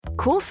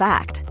Cool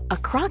fact, a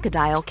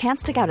crocodile can't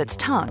stick out its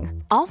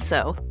tongue.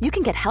 Also, you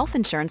can get health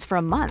insurance for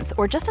a month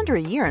or just under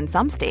a year in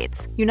some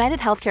states. United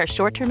Healthcare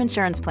short-term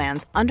insurance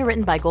plans,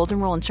 underwritten by Golden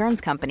Rule Insurance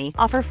Company,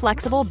 offer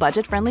flexible,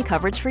 budget-friendly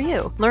coverage for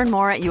you. Learn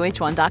more at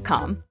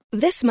uh1.com.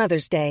 This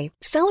Mother's Day,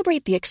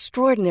 celebrate the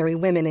extraordinary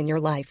women in your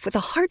life with a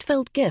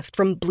heartfelt gift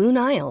from Blue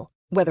Nile.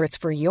 Whether it's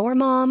for your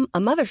mom, a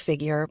mother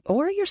figure,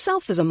 or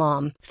yourself as a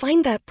mom,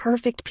 find that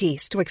perfect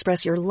piece to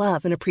express your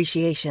love and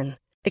appreciation.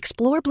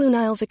 Explore Blue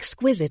Nile's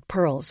exquisite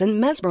pearls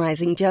and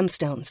mesmerizing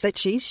gemstones that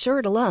she's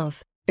sure to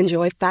love.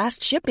 Enjoy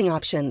fast shipping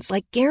options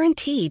like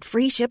guaranteed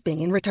free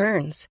shipping and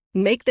returns.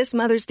 Make this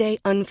Mother's Day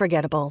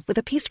unforgettable with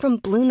a piece from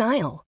Blue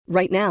Nile.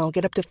 Right now,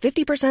 get up to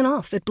 50%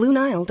 off at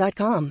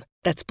BlueNile.com.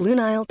 That's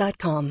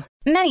BlueNile.com.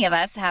 Many of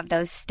us have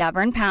those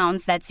stubborn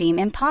pounds that seem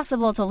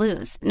impossible to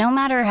lose, no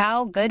matter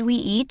how good we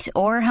eat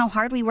or how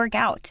hard we work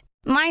out.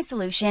 My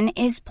solution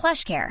is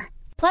PlushCare.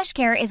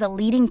 PlushCare is a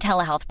leading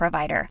telehealth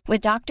provider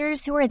with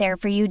doctors who are there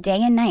for you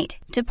day and night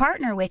to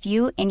partner with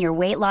you in your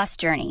weight loss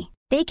journey.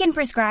 They can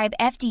prescribe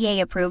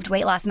FDA-approved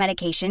weight loss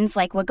medications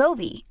like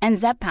Wegovy and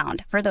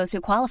Zepbound for those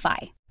who qualify.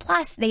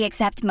 Plus, they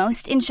accept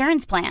most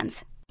insurance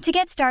plans. To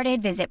get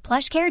started, visit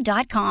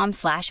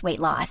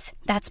plushcare.com/weightloss.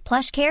 That's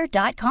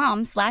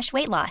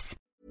plushcare.com/weightloss.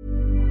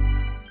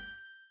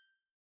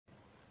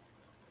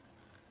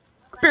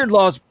 Beard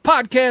Laws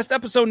Podcast,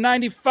 episode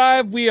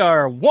 95. We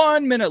are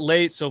 1 minute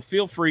late, so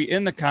feel free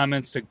in the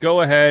comments to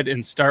go ahead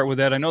and start with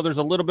that. I know there's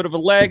a little bit of a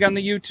lag on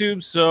the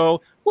YouTube,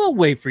 so we'll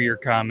wait for your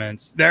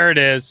comments. There it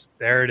is.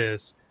 There it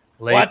is.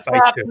 Late. What's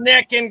up,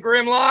 Nick and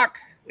Grimlock?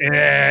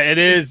 Yeah, it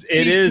is.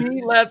 It is.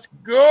 Let's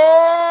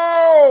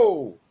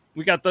go.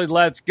 We got the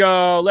let's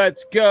go.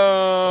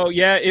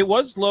 Yeah, it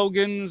was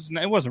Logan's.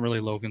 It wasn't really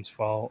Logan's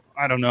fault.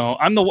 I don't know.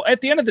 At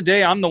the end of the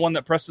day, I'm the one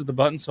that presses the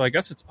button, so I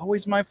guess it's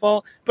always my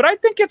fault. But I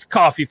think it's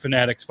Coffee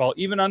Fanatic's fault,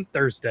 even on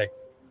Thursday.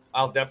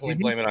 I'll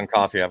definitely blame it on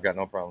Coffee. I've got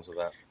no problems with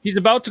that. He's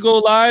about to go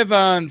live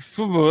on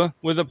Fubo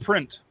with a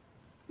print.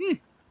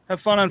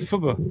 Have fun on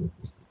Fubo.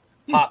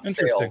 Pop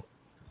sales.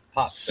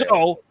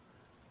 So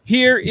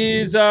here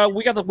is,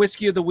 we got the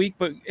whiskey of the week,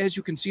 but as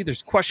you can see,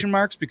 there's question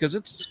marks because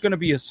it's going to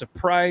be a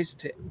surprise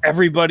to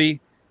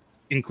everybody,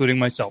 including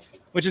myself,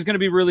 which is going to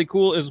be really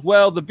cool as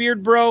well. The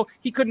Beard Bro,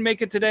 he couldn't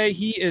make it today.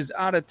 He is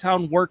out of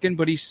town working,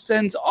 but he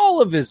sends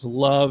all of his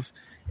love.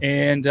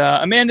 And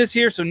Amanda's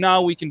here, so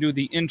now we can do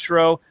the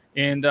intro.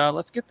 And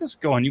let's get this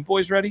going. You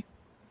boys ready?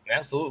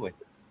 Absolutely.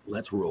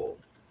 Let's roll.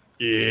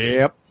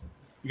 Yep.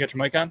 You got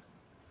your mic on?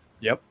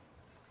 Yep.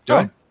 Do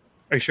I?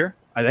 Are you sure?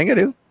 I think I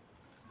do.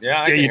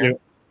 Yeah, you do.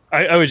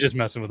 I was just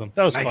messing with them.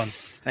 That was fun.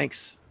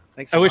 Thanks.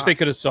 I wish they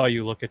could have saw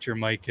you look at your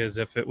mic as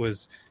if it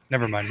was.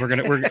 Never mind.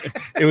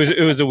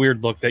 It was a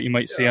weird look that you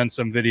might see on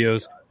some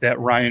videos that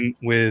rhyme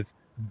with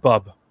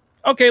bub.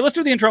 Okay, let's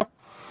do the intro.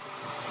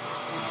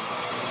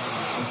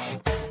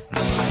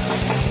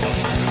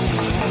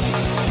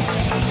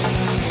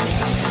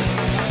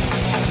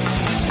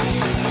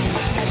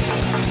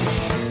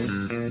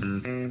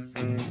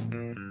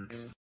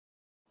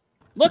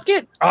 Look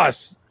at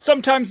us.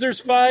 Sometimes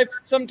there's 5,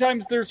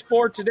 sometimes there's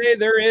 4. Today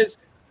there is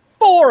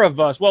 4 of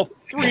us. Well,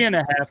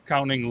 3.5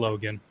 counting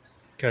Logan,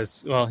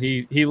 because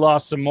he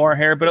lost some more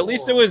hair, but at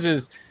least it was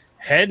his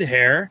head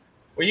hair.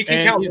 Well, you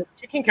can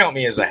count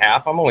me as a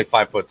half. I'm only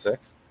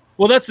 5'6".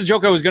 Well, that's the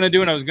joke I was gonna do,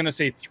 and I was gonna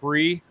say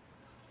 3,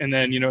 and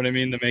then you know what I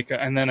mean to make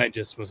and then I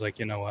just was like,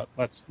 you know what?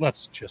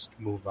 Let's just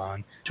move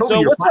on.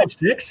 Toby, you're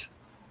 5'6"?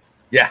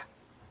 Yeah.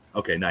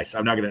 Okay, nice.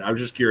 I was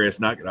just curious.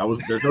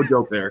 There's no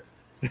joke there.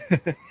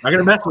 Not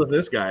gonna mess with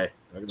this guy.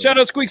 Shout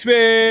out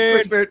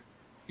Squeaksbeard.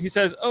 He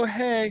says, "Oh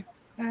hey,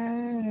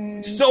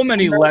 so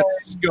many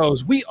let's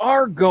goes. We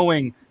are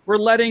going. We're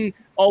letting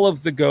all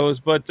of the goes.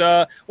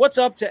 But what's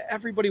up to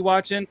everybody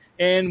watching?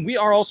 And we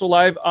are also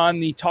live on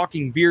the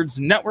Talking Beards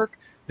Network.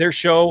 Their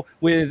show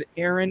with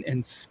Aaron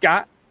and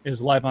Scott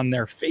is live on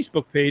their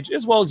Facebook page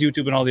as well as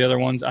YouTube and all the other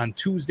ones on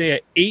Tuesday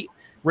at 8."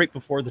 Right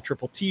before the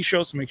Triple T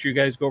show. So make sure you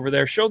guys go over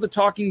there. Show the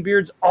Talking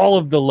Beards all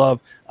of the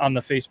love on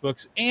the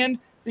Facebooks and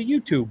the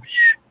YouTube.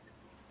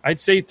 I'd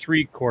say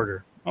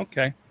 3/4.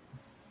 Okay.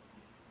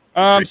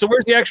 So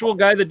where's the actual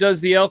guy that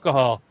does the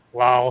alcohol?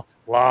 Lol.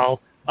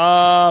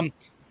 The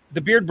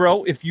Beard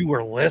Bro, if you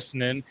were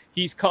listening,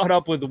 he's caught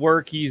up with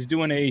work. He's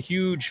doing a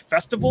huge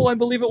festival, I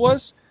believe it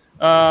was.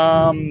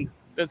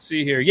 Let's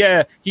see here.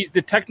 Yeah, he's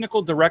the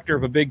technical director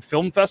of a big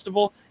film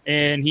festival,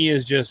 and he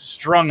is just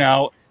strung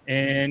out.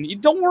 And you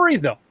don't worry,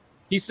 though.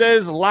 He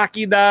says,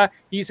 Lucky da,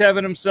 he's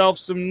having himself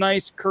some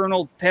nice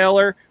Colonel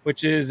Taylor,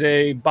 which is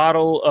a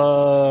bottle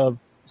of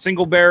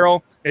single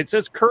barrel. It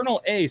says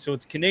Colonel A, so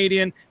it's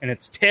Canadian, and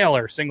it's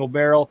Taylor single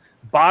barrel,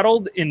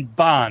 bottled in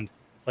Bond,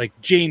 like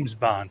James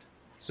Bond.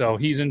 So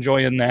he's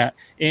enjoying that.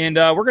 And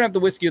we're going to have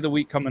the whiskey of the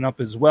week coming up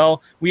as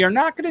well. We are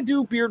not going to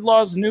do Beard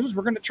Laws news.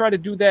 We're going to try to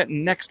do that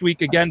next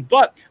week again.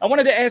 But I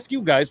wanted to ask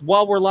you guys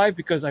while we're live,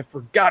 because I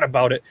forgot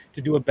about it,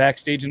 to do it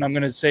backstage, and I'm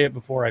going to say it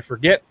before I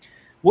forget.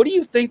 What do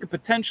you think of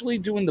potentially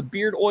doing the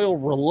beard oil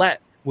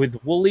roulette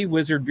with Woolly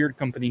Wizard Beard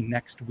Company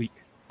next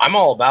week? I'm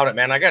all about it,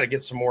 man. I got to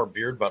get some more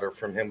beard butter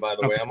from him, by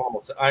the way.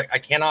 I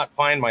cannot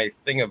find my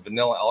thing of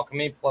Vanilla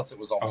Alchemy, plus it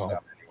was almost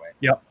out anyway.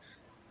 Yep.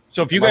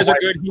 So if you guys are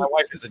good, my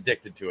wife is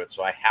addicted to it,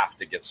 so I have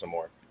to get some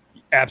more.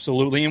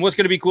 Absolutely. And what's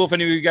going to be cool, if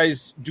any of you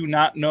guys do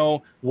not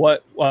know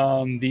what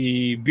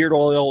the beard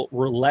oil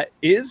roulette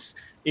is,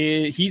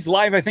 he's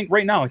live, I think,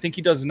 right now. I think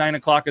he does 9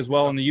 o'clock as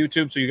well on the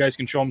YouTube, so you guys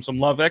can show him some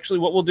love. Actually,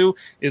 what we'll do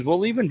is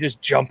we'll even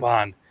just jump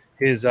on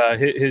his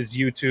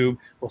YouTube.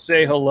 We'll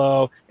say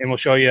hello, and we'll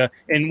show you.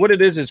 And what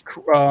it is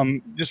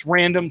just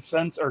random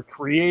scents are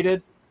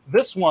created.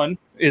 This one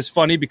is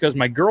funny because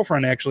my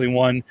girlfriend actually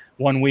won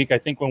 1 week, I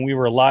think, when we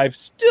were live.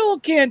 Still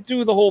can't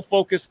do the whole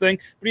focus thing.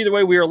 But either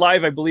way, we were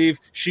live. I believe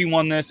she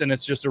won this, and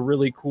it's just a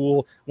really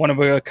cool,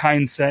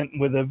 one-of-a-kind scent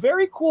with a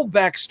very cool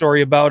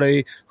backstory about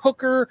a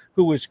hooker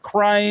who was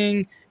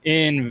crying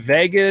in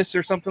Vegas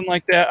or something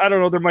like that. I don't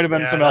know. There might have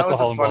been some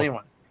alcohol involved. That was a funny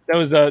one.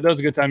 That was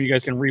a good time. You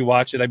guys can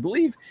rewatch it, I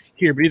believe,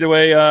 here. But either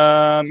way,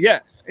 yeah.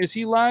 Is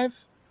he live?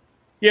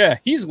 Yeah,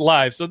 he's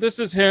live. So this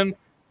is him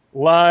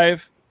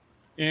live.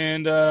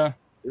 And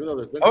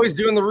he's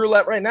doing the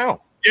roulette right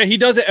now. Yeah, he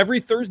does it every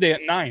Thursday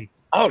at 9.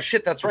 Oh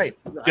shit, that's right.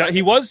 Yeah,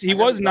 he was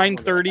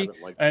 9:30,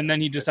 and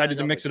then he decided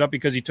to mix it up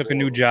because he took a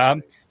new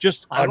job.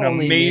 Just an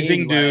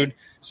amazing dude.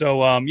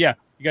 So yeah,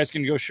 you guys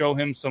can go show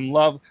him some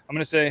love. I'm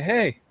gonna say,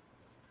 hey,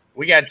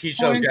 we gotta teach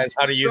those guys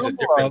how to use a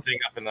different thing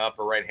up in the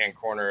upper right hand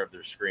corner of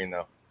their screen,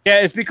 though. Yeah,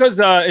 it's because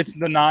it's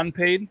the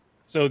non-paid,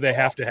 so they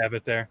have to have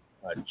it there.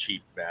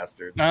 Cheap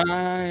bastards.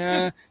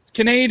 It's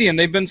Canadian.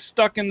 They've been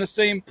stuck in the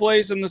same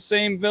place, in the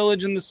same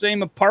village, in the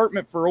same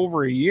apartment for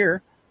over a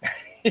year.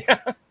 Yeah,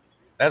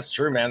 that's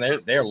true,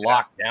 man. They're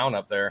locked down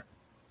up there.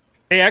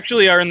 They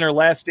actually are in their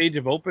last stage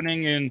of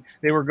opening, and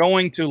they were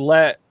going to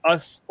let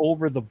us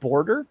over the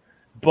border,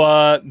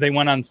 but they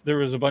went on. There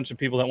was a bunch of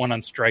people that went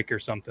on strike or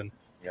something.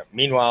 Yeah.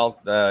 Meanwhile,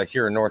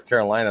 here in North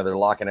Carolina, they're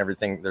locking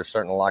everything. They're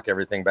starting to lock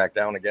everything back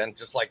down again,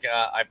 just like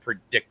I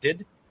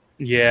predicted.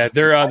 Yeah,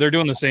 they're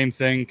doing the same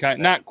thing.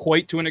 Not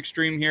quite to an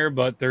extreme here,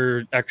 but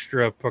they're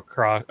extra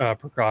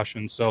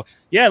precautions. So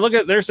yeah,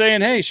 they're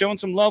saying, hey, showing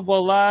some love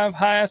while live.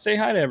 Hi, say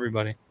hi to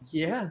everybody.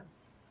 Yeah.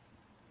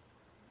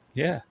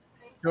 Yeah.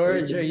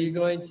 George, are you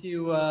going to?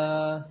 You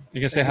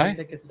gonna say hi?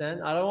 Pick a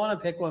scent. I don't want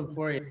to pick one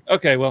for you.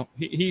 Okay, well,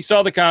 he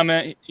saw the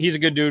comment. He's a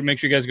good dude. Make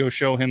sure you guys go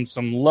show him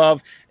some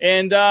love.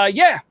 And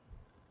yeah.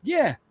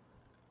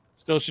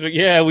 Still should.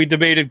 Yeah, we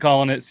debated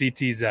calling it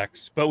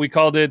CTZX, but we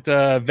called it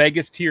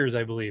Vegas Tears,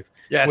 I believe.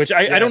 Yes. Which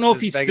I don't know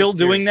if he's Vegas still Tears.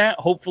 doing that.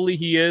 Hopefully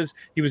he is.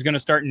 He was going to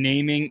start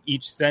naming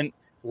each scent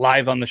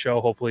live on the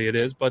show. Hopefully it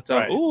is. But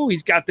right.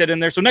 He's got that in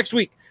there. So next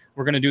week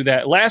we're going to do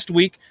that. Last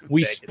week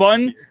we Vegas spun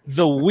Tears.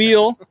 the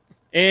wheel,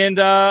 and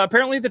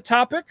apparently the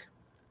topic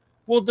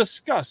we'll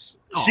discuss.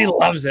 She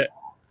loves it.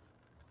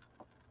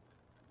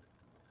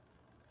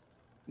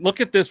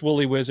 Look at this,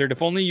 Woolly Wizard.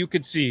 If only you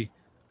could see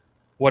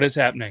what is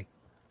happening.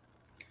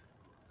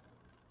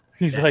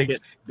 He's like,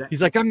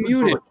 I'm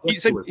muted.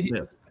 He's like,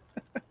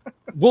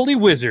 Woolly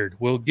Wizard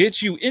will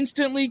get you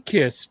instantly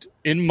kissed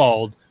and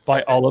mauled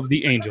by all of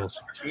the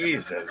angels.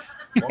 Jesus.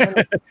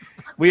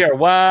 We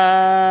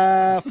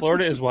are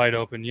Florida is wide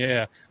open.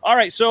 Yeah. All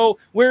right. So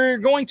we're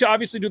going to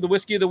obviously do the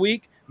whiskey of the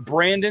week.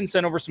 Brandon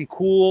sent over some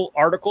cool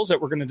articles that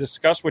we're going to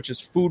discuss, which is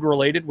food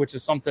related, which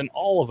is something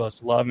all of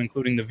us love,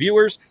 including the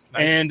viewers.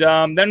 Nice.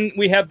 And then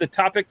we have the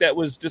topic that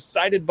was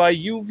decided by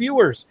you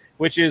viewers,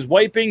 which is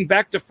wiping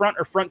back to front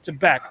or front to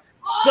back.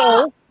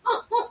 So,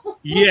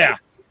 yeah.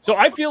 So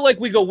I feel like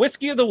we go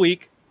whiskey of the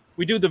week,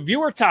 we do the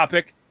viewer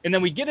topic, and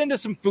then we get into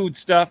some food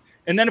stuff.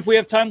 And then if we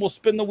have time, we'll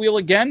spin the wheel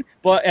again.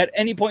 But at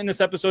any point in this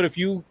episode, if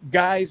you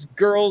guys,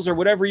 girls, or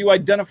whatever you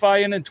identify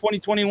in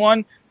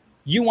 2021,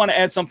 you want to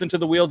add something to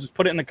the wheel, just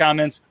put it in the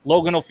comments.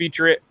 Logan will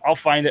feature it. I'll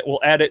find it.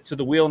 We'll add it to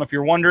the wheel. And if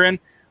you're wondering,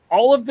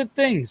 all of the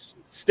things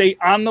stay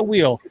on the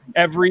wheel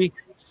every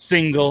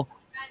single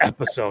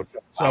episode.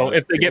 So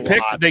if they get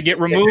picked, they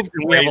get removed,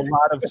 and we have a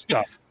lot of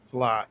stuff. It's a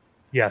lot.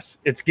 Yes,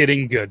 it's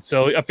getting good.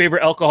 So a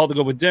favorite alcohol to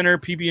go with dinner,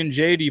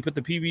 PB&J. Do you put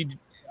the PB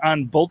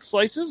on both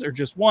slices or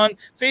just one?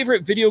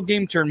 Favorite video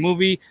game turn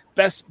movie,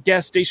 best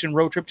gas station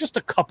road trip, just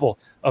a couple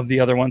of the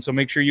other ones. So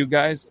make sure you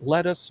guys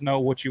let us know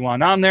what you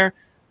want on there.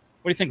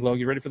 What do you think, Logan?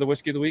 You ready for the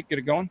whiskey of the week? Get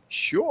it going?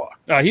 Sure.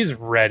 He's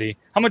ready.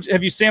 How much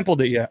have you sampled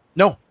it yet?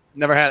 No,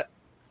 never had it.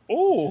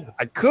 Oh,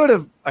 I could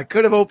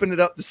have opened it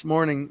up this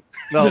morning.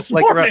 Well, This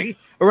morning?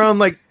 around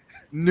like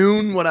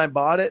noon when I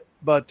bought it,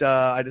 but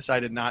I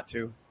decided not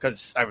to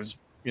because I was,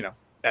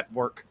 at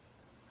work.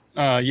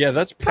 Yeah,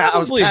 that's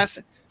probably. I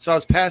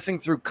was passing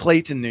through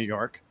Clayton, New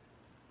York,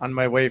 on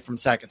my way from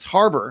Sackett's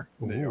Harbor,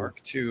 New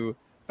York,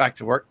 back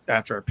to work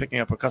after picking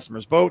up a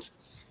customer's boat,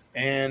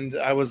 and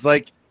I was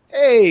like,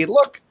 "Hey,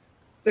 look,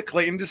 the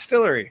Clayton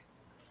Distillery.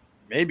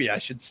 Maybe I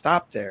should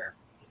stop there."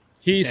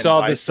 He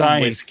saw the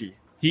sign. Whiskey.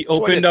 He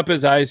opened up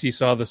his eyes. He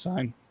saw the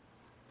sign.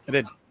 I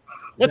did.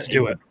 Let's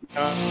do it.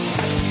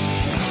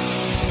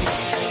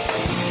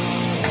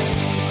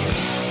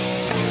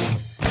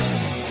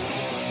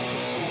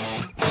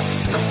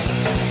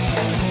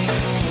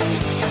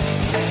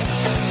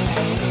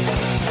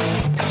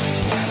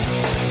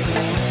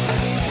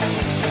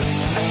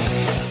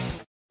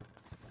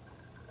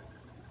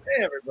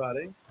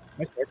 everybody.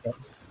 Nice haircut.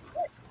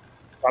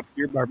 Top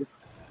tier barber.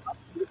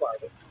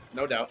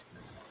 No doubt.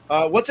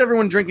 What's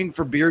everyone drinking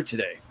for beer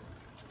today?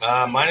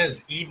 Mine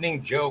is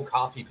Evening Joe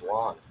Coffee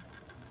Blonde.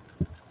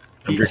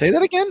 Say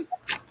that again.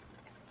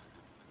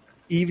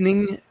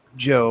 Evening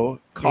Joe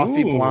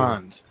Coffee Ooh.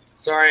 Blonde.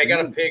 Sorry, I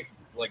got to pick.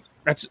 Like,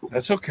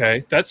 That's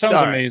okay. That sounds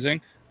Sorry.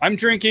 amazing. I'm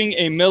drinking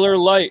a Miller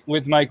Lite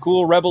with my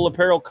cool Rebel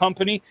Apparel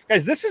company.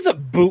 Guys, this is a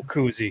boot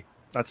koozie.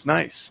 That's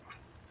nice.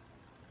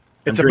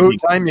 I'm It's a drinking-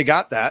 boot time. You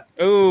got that.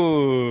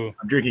 Ooh.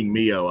 I'm drinking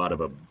Mio out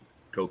of a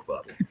Coke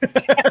bottle.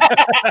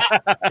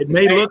 It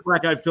may look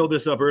like I filled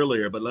this up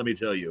earlier, but let me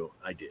tell you,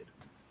 I did.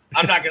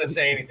 I'm not going to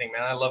say anything,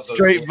 man. I love those.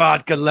 Straight Mios.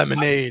 vodka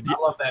lemonade. I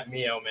love that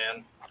Mio,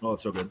 man. Oh,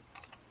 it's so good.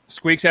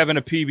 Squeak's having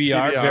a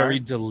PBR. PBR. Very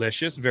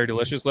delicious. Very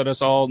delicious. Let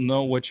us all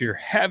know what you're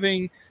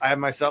having. I have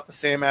myself a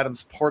Sam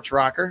Adams Porch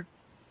Rocker.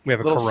 We have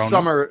a Little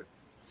Corona.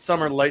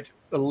 summer light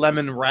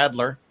lemon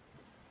radler.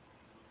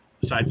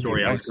 Side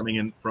story: I was Nice. coming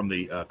in from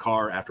the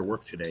car after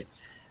work today,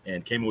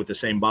 and came in with the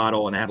same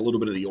bottle, and I had a little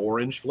bit of the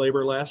orange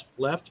flavor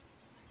left.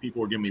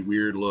 People were giving me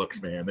weird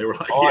looks, man. They were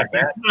like, Oh, I "Yeah,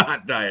 bet. it's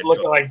not Diet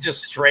Looking Coke." like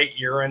just straight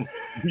urine.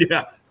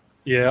 Yeah,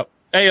 Yeah.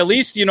 Hey, at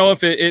least, you know,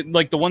 if it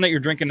like the one that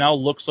you're drinking now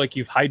looks like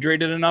you've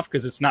hydrated enough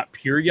because it's not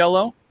pure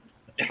yellow.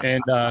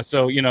 And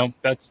so, you know,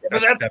 that's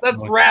But that's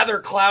definitely- rather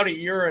cloudy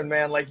urine,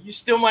 man. Like, you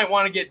still might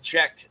want to get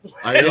checked.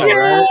 I know,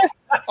 right?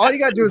 All you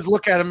got to do is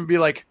look at him and be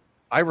like,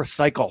 I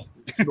recycle.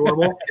 It's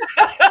normal.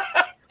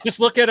 Just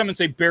look at him and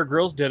say Bear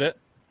Grylls did it.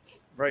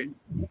 Right.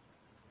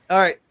 All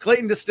right.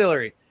 Clayton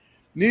Distillery.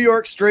 New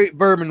York straight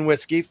bourbon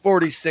whiskey,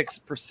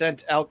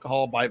 46%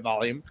 alcohol by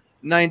volume,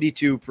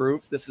 92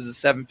 proof. This is a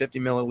 750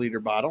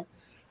 milliliter bottle.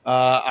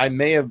 I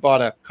may have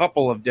bought a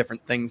couple of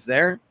different things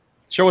there.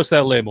 Show us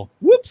that label.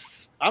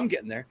 Whoops. I'm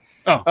getting there.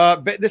 Oh.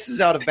 But this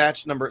is out of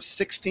batch number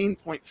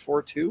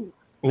 16.42.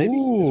 Maybe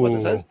is what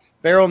it says. Ooh.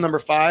 Barrel number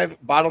 5,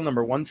 bottle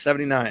number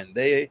 179.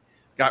 They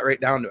got right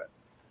down to it.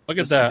 Look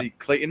This at is that. the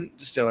Clayton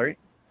Distillery.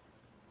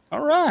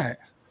 All right.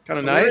 Kind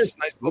of Where nice. is-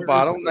 Nice little where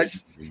bottle. is-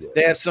 Nice.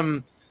 They have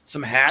some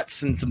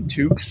hats and some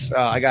toques.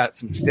 I got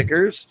some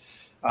stickers.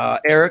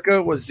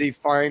 Erica was the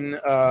fine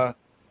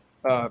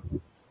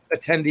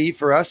attendee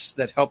for us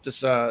that helped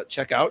us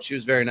check out. She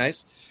was very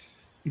nice.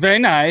 Very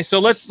nice. So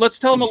let's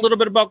tell them a little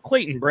bit about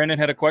Clayton. Brandon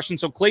had a question.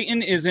 So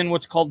Clayton is in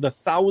what's called the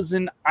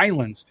Thousand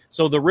Islands.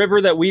 So the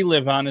river that we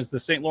live on is the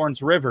St.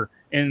 Lawrence River,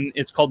 and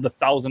it's called the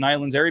Thousand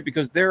Islands area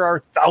because there are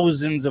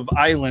thousands of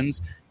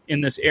islands in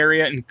this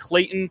area. And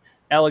Clayton,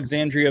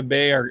 Alexandria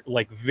Bay are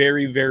like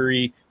very,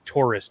 very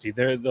touristy.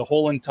 They're the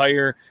whole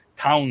entire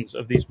towns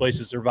of these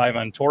places survive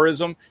on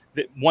tourism.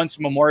 That once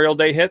Memorial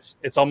Day hits,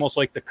 it's almost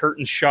like the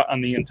curtain shut on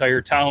the entire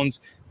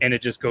towns, and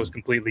it just goes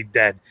completely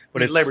dead.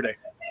 But it's Labor Day.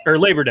 Or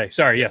Labor Day.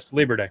 Sorry, yes,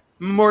 Labor Day.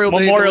 Memorial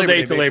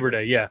Day to Labor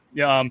Day. Yeah.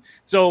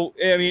 So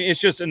I mean, it's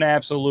just an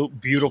absolute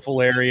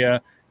beautiful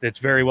area. That's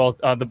very well.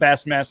 The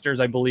Bassmasters,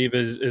 I believe,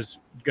 is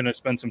going to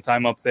spend some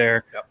time up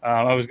there. Yep.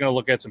 I was going to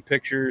look at some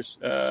pictures.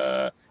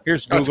 Here's Oh,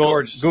 it's Google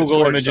gorgeous. It's Google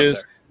gorgeous up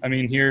images. there. I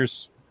mean,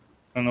 here's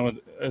I don't know.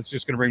 It's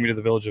just going to bring me to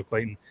the village of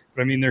Clayton.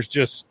 But I mean, there's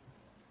just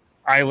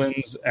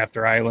islands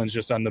after islands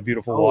just on the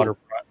beautiful Oh.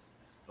 waterfront.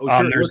 Oh,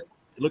 sure. there's-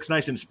 It looks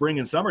nice in spring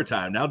and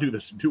summertime. Now do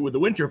with the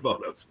winter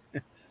photos.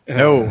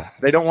 No,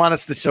 they don't want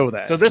us to show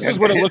that. So this is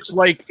what it looks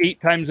like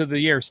 8 times of the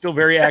year. Still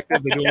very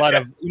active. They do a lot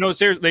of,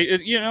 seriously,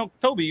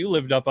 Toby, you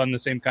lived up on the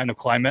same kind of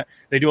climate.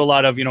 They do a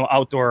lot of,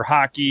 outdoor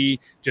hockey,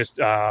 just,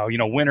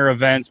 winter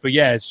events. But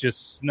yeah, it's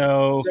just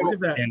snow. Look at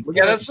that. And- Look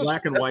Yeah, at that's that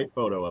black and white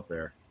photo up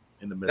there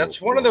in the middle.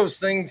 That's one of those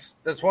things.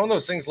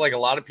 Like a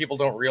lot of people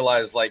don't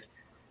realize. Like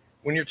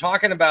when you're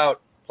talking about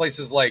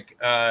places like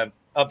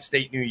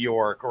upstate New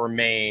York or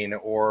Maine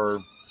or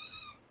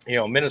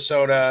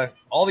Minnesota,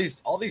 all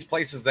these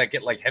places that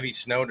get like heavy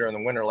snow during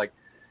the winter. Like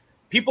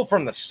people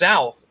from the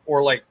South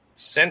or like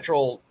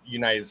central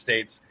United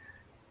States,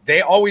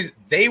 they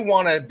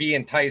want to be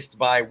enticed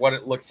by what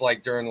it looks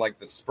like during like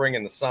the spring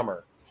and the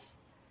summer.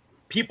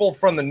 People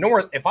from the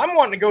north, if I'm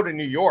wanting to go to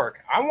New York,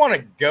 I want to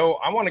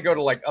go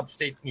to like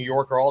upstate New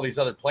York or all these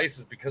other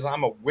places because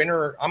I'm a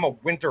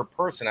winter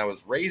person. I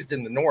was raised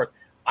in the north.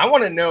 I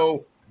want to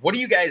know, what do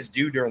you guys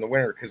do during the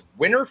winter? Because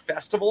winter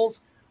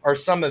festivals are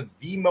some of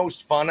the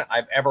most fun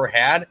I've ever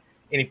had.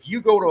 And if you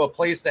go to a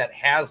place that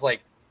has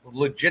like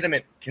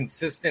legitimate,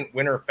 consistent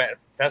winter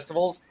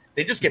festivals,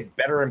 they just get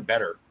better and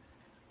better.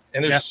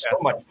 And there's so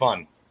much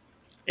fun.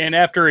 And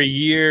after a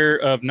year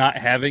of not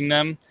having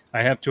them,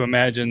 I have to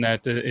imagine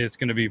that it's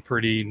going to be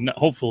pretty.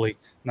 Hopefully,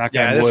 knock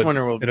on this wood,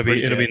 winter will be it'll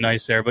pretty be good.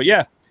 nice there. But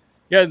yeah.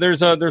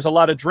 There's a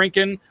lot of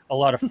drinking, a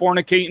lot of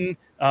fornicating,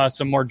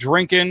 some more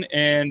drinking,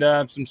 and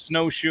some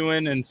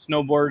snowshoeing and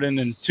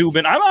snowboarding and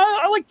tubing.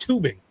 I like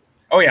tubing.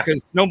 Oh yeah,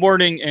 because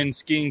snowboarding and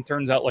skiing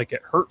turns out like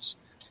it hurts.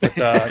 But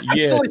I'm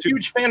still a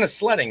huge fan of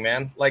sledding,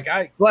 man. Like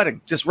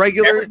sledding, just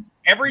regular.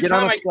 Every get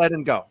time on a sled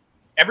and go.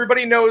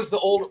 Everybody knows the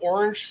old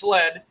orange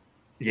sled,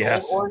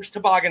 yes, the old orange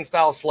toboggan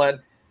style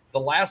sled. The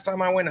last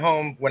time I went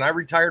home, when I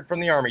retired from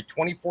the Army,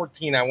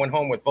 2014, I went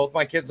home with both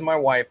my kids and my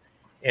wife,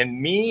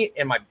 and me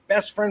and my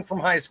best friend from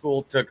high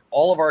school took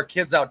all of our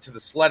kids out to the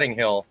sledding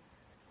hill.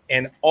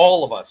 and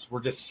all of us were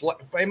just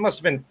it must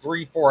have been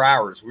 3-4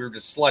 hours. We were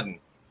just sledding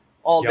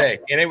all day,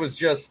 and it was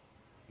just,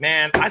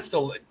 man, I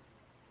still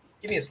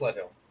give me a sled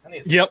hill.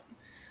 Yep.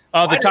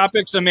 The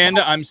topics,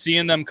 Amanda, I'm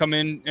seeing them come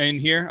in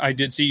here. I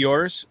did see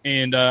yours,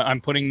 and I'm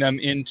putting them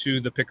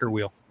into the picker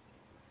wheel.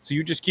 So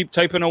you just keep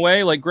typing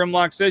away, like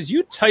Grimlock says.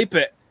 You type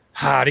it,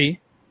 hottie.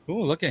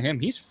 Ooh, look at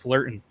him. He's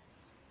flirting.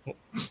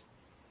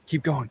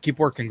 Keep going. Keep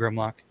working,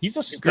 Grimlock. He's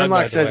a stud.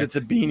 Grimlock says it's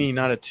a beanie,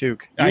 not a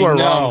toque. You are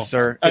wrong,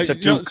 sir. It's a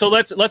toque. So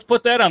let's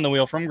put that on the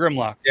wheel from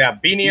Grimlock. Yeah,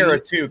 beanie or a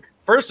toque.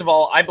 First of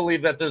all, I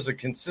believe that there's a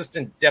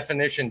consistent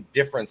definition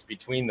difference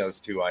between those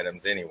two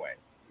items anyway.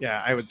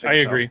 Yeah, I would think I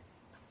agree.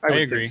 I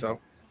agree. think so.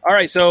 All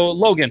right, so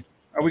Logan,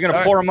 are we going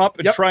to pour them up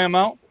and try them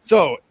out?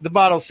 So the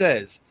bottle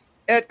says,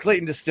 at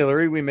Clayton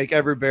Distillery, we make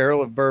every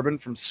barrel of bourbon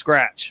from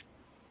scratch.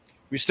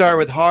 We start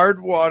with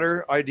hard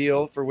water,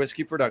 ideal for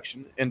whiskey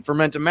production, and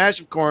ferment a mash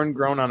of corn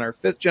grown on our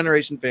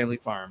 5th-generation family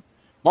farm,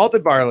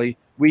 malted barley,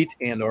 wheat,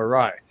 and or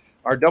rye.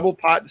 Our double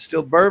pot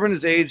distilled bourbon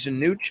is aged in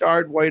new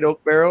charred white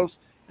oak barrels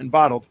and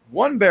bottled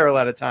 1 barrel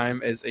at a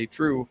time as a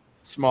true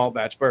small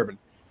batch bourbon.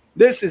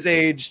 This is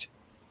aged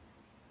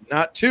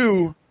not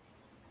 2,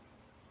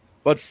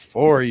 but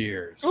 4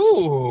 years.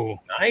 Ooh,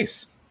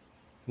 nice.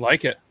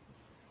 Like it.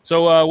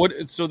 So what?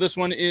 So this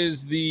one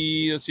is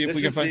the. Let's see if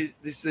we can find.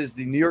 This is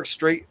the New York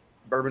Straight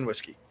Bourbon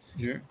Whiskey.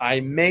 Yeah. I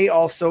may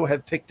also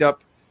have picked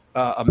up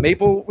a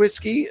maple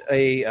whiskey.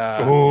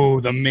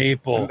 The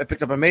maple. I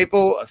picked up a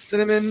maple, a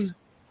cinnamon,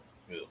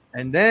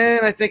 and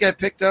then I think I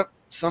picked up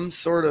some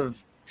sort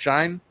of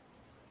shine.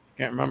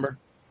 Can't remember.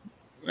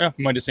 Yeah,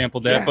 might have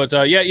sampled that, but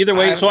either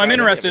way. So I'm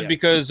interested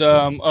because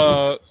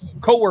a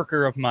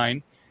coworker of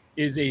mine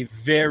is a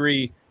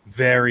very,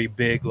 very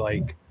big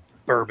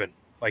bourbon,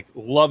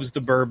 loves the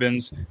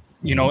bourbons.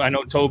 You know, I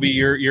know Toby,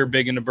 you're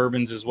big into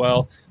bourbons as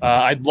well.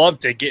 I'd love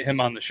to get him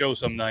on the show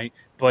some night,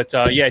 but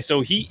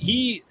so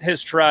he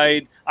has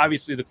tried,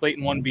 obviously the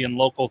Clayton one being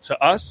local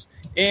to us,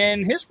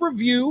 and his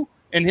review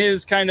and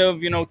his kind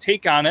of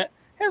take on it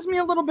has me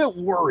a little bit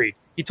worried.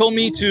 He told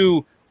me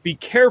to be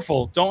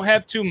careful, don't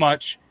have too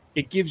much.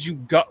 It gives you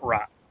gut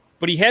rot,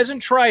 but he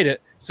hasn't tried it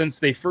since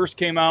they first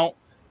came out.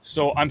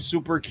 So I'm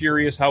super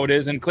curious how it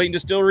is. And Clayton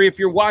Distillery, if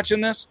you're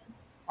watching this,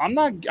 I'm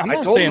not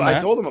saying that. I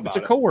told him about it.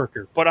 It's a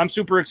coworker, but I'm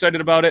super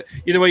excited about it.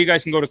 Either way, you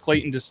guys can go to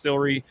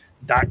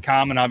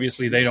ClaytonDistillery.com, and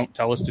obviously they don't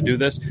tell us to do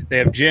this. They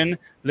have gin,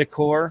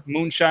 liqueur,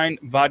 moonshine,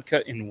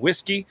 vodka, and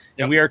whiskey,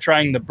 and we are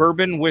trying the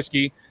bourbon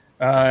whiskey,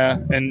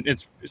 and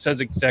it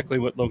says exactly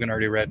what Logan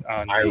already read.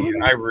 I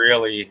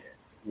really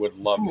would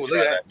love to try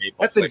that maple.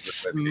 That thing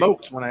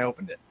smoked when I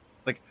opened it.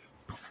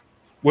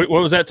 What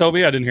was that,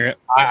 Toby? I didn't hear it.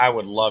 I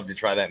would love to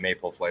try that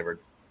maple flavored.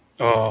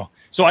 Oh,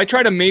 so I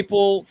tried a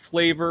maple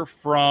flavor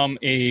from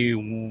a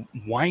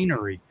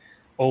winery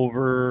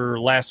over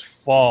last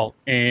fall,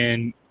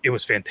 and it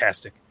was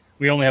fantastic.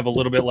 We only have a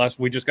little bit left.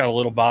 We just got a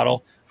little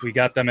bottle. We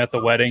got them at the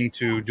wedding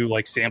to do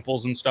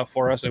samples and stuff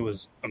for us. It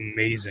was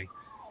amazing.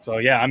 So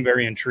yeah, I'm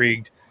very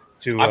intrigued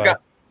to.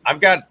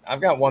 I've got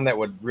one that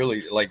would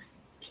really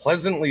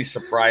pleasantly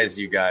surprise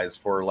you guys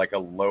for a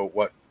low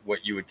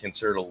what you would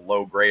consider a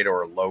low grade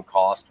or a low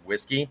cost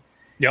whiskey.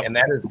 Yep. And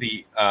that is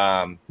the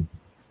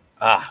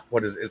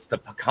it's the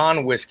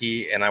pecan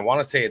whiskey, and I want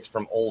to say it's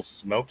from Old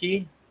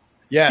Smoky.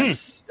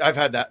 Yes, I've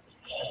had that.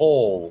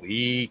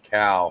 Holy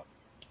cow.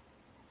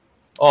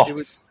 Oh,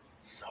 it's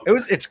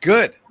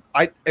good.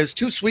 It was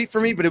too sweet for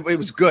me, but it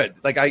was good.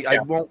 I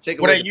won't take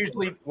what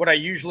I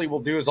usually will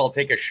do is I'll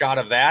take a shot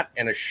of that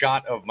and a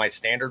shot of my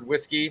standard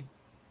whiskey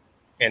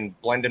and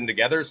blend them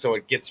together so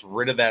it gets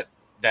rid of that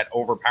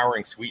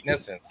overpowering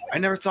sweetness. And I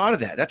never thought of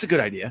that. That's a good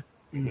idea.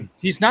 Mm.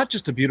 He's not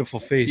just a beautiful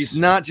face. He's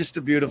not just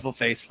a beautiful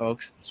face,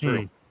 folks. It's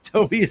true.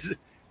 Toby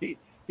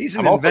he's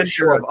an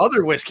inventor of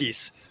other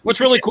whiskeys. What's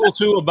really cool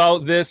too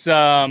about this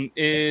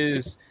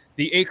is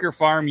the Acre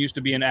Farm used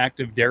to be an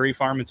active dairy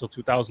farm until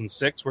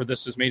 2006, where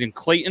this is made in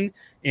Clayton,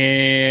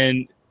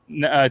 and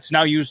it's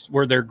now used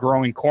where they're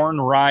growing corn,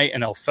 rye,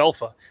 and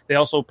alfalfa. They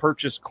also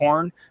purchased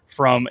corn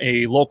from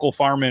a local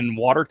farm in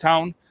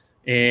Watertown,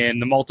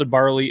 and the malted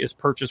barley is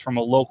purchased from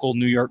a local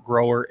New York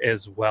grower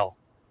as well.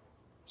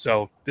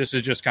 So this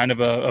is just kind of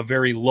a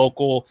very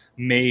local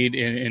made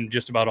in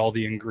just about all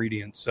the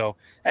ingredients. So,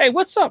 hey,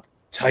 what's up,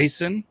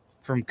 Tyson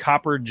from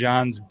Copper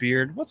John's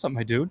Beard? What's up,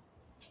 my dude?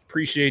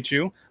 Appreciate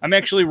you. I'm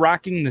actually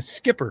rocking the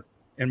Skipper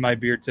in my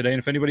beard today. And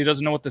if anybody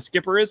doesn't know what the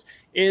Skipper is,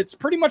 it's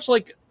pretty much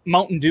like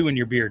Mountain Dew in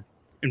your beard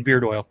and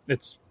beard oil.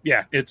 It's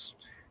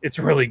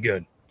really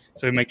good.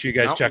 So make sure you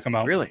guys check them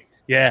out. Really?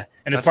 Yeah.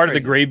 And it's part of the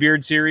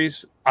Graybeard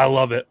series. I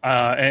love it.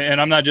 And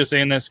I'm not just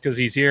saying this because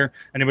he's here.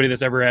 Anybody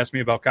that's ever asked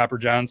me about Copper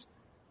John's,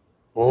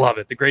 love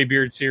it. The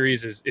Graybeard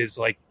series is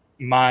like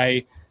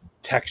my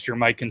texture,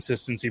 my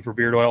consistency for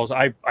beard oils.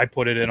 I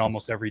put it in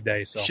almost every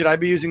day. So should I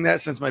be using that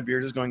since my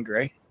beard is going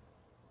gray?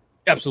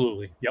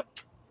 Absolutely. Yep.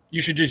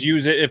 You should just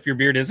use it if your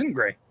beard isn't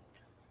gray.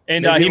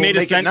 And he made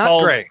a scent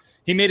called gray.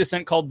 He made a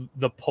scent called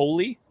the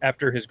Poli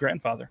after his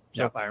grandfather.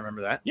 So, yep, I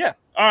remember that. Yeah.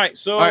 All right.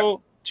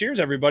 So cheers,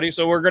 everybody.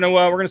 So we're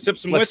gonna sip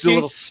some Let's whiskey. do a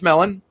little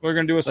smelling. We're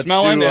gonna do a Let's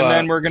smelling, do, and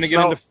then we're gonna get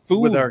smell into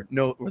food.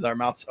 with our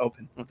mouths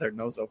open, with our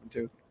nose open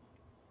too.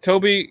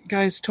 Toby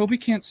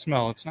can't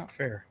smell. It's not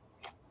fair.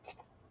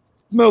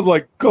 Smells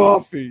like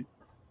coffee.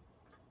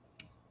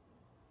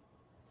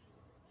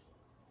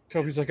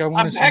 Toby's like, I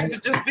want I'm to back smell.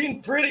 to just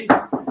being pretty.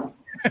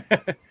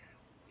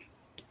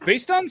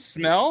 Based on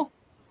smell,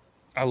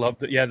 I love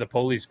the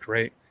Poli's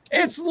great.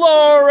 It's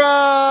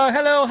Laura.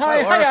 Hello,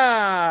 hi, Laura.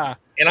 hiya.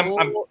 And I'm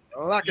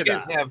Look you at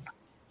guys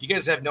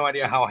that. have no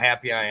idea how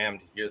happy I am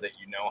to hear that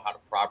you know how to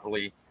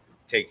properly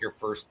take your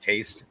first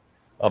taste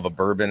of a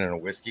bourbon and a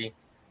whiskey,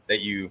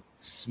 that you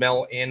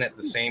smell in at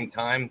the same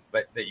time,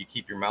 but that you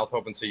keep your mouth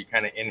open so you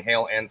kind of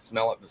inhale and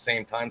smell at the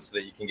same time so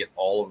that you can get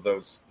all of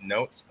those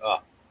notes. I'm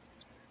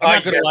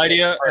not gonna lie to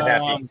you.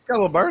 It's got a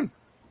little burn.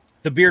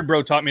 The Beard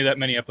Bro taught me that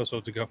many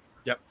episodes ago.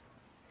 Yep.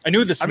 I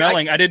knew the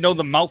smelling. I didn't know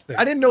the mouth thing.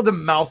 I didn't know the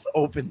mouth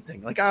open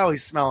thing. Like I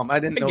always smell them. I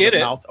didn't know get the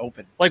it. mouth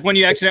open. Like when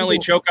you accidentally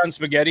choke on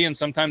spaghetti and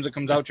sometimes it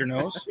comes out your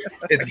nose.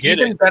 It's get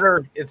even it.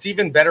 better. It's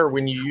even better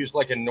when you use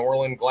like a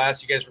Norland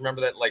glass. You guys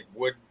remember that like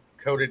wood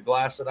coated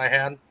glass that I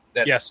had?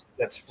 Yes.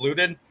 That's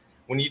fluted.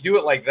 When you do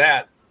it like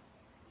that,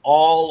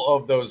 all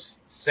of those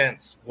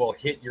scents will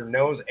hit your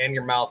nose and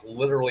your mouth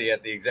literally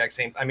at the exact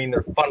same. I mean,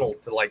 they're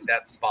funneled to like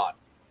that spot.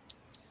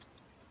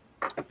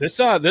 This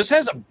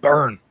has a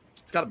burn.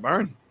 It's got a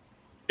burn.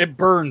 It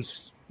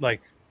burns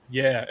like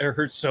it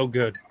hurts so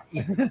good.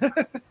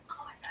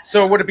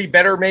 So would it be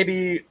better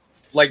maybe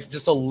like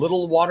just a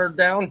little watered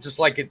down, just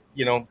like it,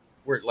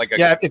 where like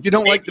If you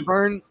don't like the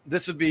burn,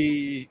 this would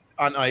be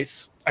on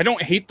ice. I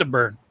don't hate the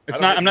burn. I It's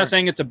don't not. hate I'm the not burn.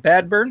 saying it's a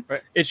bad burn.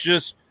 Right. It's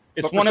just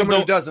it's But for one of someone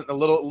who those. doesn't, a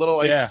little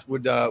ice Yeah.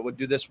 would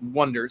do this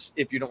wonders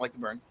if you don't like the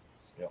burn.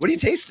 Yeah. What are you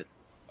tasting?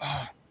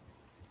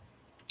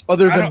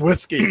 Other I than don't-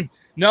 whiskey.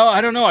 No,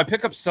 I don't know. I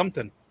pick up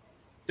something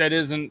that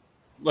isn't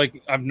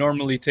like I've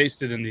normally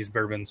tasted in these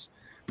bourbons,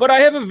 but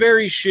I have a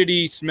very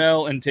shitty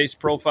smell and taste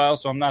profile,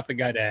 so I'm not the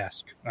guy to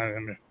ask. I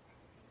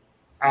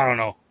don't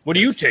know. What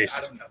do you I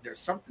taste? don't know. There's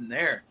something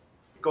there.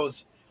 It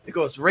goes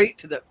right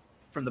to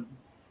from the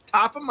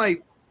top of my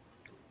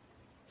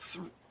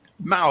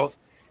mouth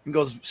and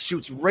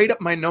shoots right up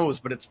my nose,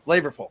 but it's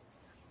flavorful.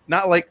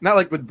 Not like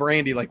with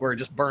brandy, like where it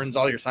just burns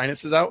all your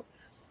sinuses out.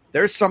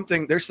 There's some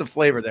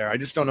flavor there. I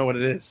just don't know what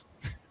it is.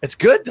 It's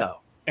good though.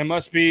 It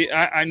must be.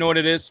 I know what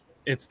it is.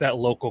 It's that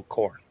local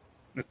corn.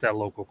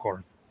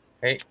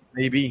 Hey,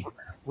 Maybe.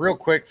 real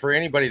quick for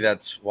anybody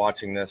that's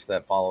watching this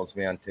that follows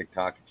me on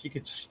TikTok, if you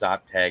could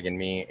stop tagging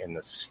me in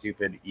the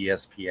stupid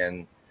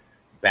ESPN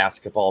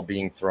basketball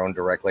being thrown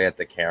directly at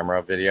the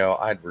camera video,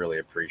 I'd really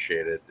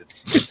appreciate it.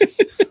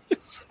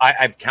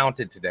 I've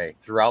counted today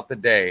throughout the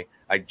day.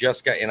 I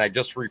just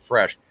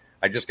refreshed.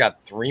 I just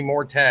got 3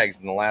 more tags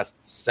in the last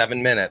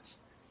 7 minutes.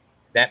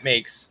 That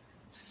makes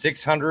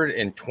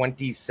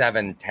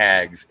 627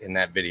 tags in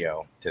that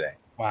video today.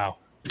 Wow.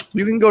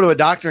 You can go to a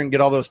doctor and get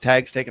all those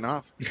tags taken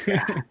off.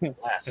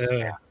 Less.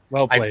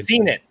 Well played. I've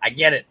seen it. I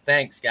get it.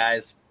 Thanks,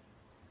 guys.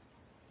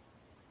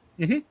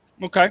 Okay.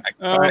 I guess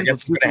let's I'm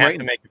do going to have it.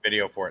 to make a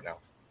video for it now.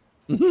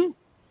 Mm-hmm. You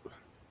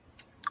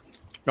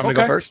want me to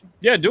go Okay. first?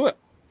 Yeah, do it.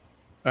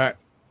 All right.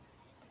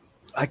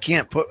 I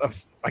can't put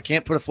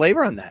a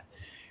flavor on that.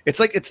 It's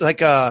like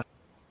a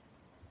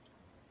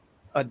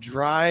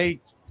dry.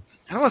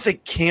 I don't want to say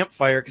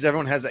campfire because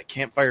everyone has that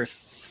campfire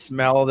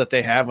smell that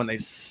they have when they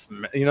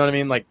smell. You know what I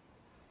mean? Like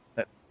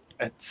that.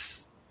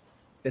 It's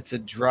a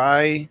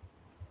dry.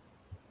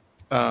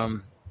 I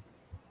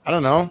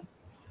don't know.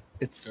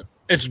 It's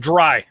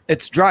dry.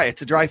 It's dry.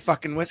 It's a dry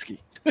fucking whiskey.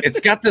 It's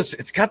got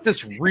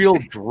this real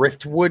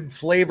driftwood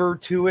flavor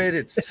to it.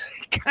 It's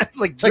Kind of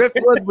like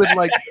driftwood with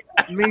like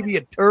maybe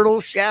a turtle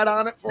shat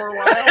on it for a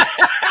while.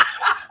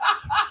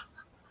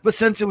 But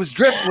since it was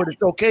driftwood,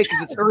 it's okay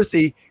because it's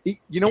earthy.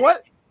 You know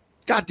what?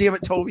 God damn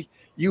it, Toby.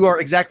 You are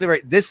exactly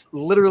right. This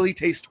literally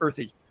tastes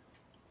earthy.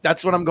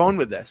 That's what I'm going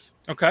with this.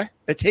 Okay.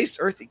 It tastes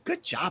earthy.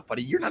 Good job,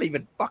 buddy. You're not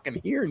even fucking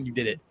here and you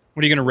did it.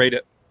 What are you going to rate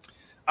it?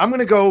 I'm going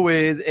to go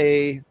with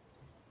a...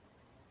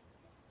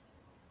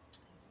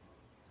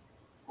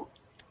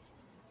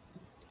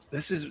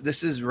 This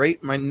is right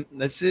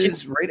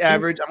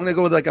average. I'm going to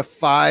go with like a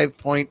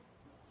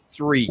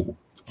 5.3.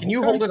 Can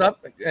you hold it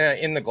up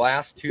in the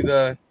glass to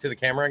the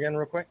camera again,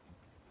 real quick?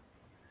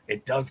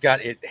 It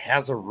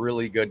has a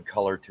really good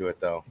color to it,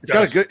 though. It's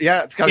got a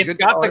good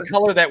color. The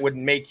color that would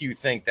make you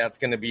think that's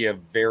going to be a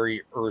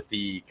very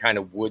earthy, kind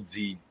of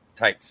woodsy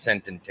type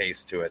scent and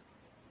taste to it.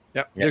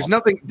 Yep. Yeah.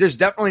 There's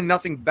definitely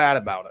nothing bad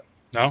about it.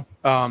 No.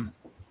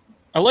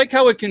 I like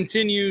how it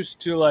continues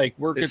to like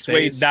work It its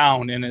way stays.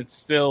 down, and it's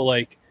still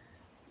like,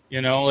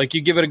 like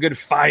you give it a good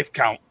 5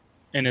 count,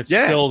 and it's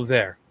still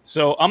there.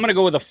 So I'm gonna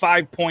go with a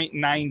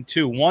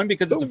 5.92. 1,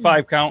 because it's a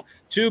 5 count.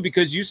 2,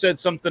 because you said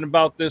something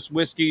about this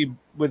whiskey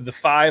with the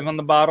 5 on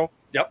the bottle.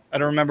 Yep. I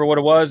don't remember what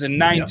it was, and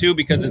 9.2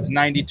 because it's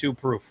 92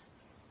 proof.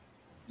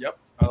 Yep.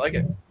 I like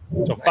it.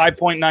 So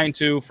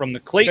 5.92 from the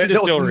Clayton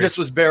Distillery. This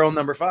was barrel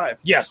number 5.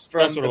 Yes, From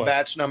that's what it the was.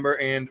 batch number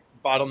and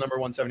bottle number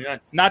 179.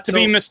 Not to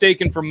be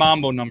mistaken for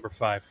Mambo number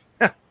 5.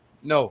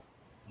 No.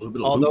 little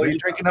bit of Although Lou you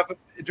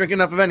drink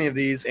enough of any of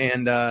these,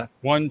 and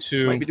 1,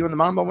 2, might be doing the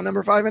Mambo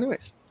number 5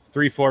 anyways.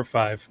 3, 4,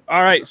 5.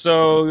 All right.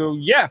 So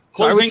yeah,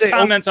 So I closing would say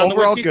comments on the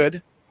overall whiskey?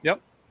 good.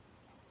 Yep.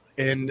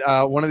 And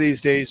one of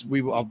these days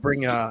I'll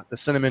bring the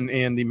cinnamon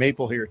and the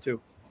maple here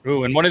too.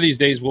 Ooh, and one of these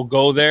days we'll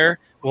go there.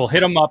 We'll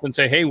hit them up and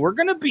say, "Hey, we're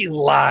gonna be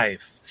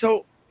live."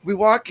 So we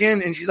walk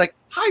in and she's like,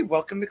 "Hi,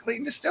 welcome to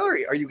Clayton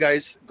Distillery. Are you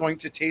guys going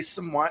to taste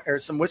some wine or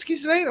some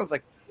whiskeys today?" And I was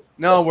like,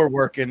 "No, we're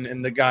working."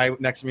 And the guy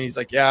next to me, he's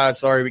like, "Yeah,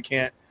 sorry, we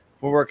can't.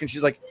 We're working."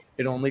 She's like,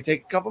 "It'll only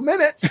take a couple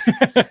minutes."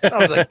 I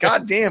was like,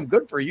 "God damn,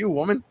 good for you,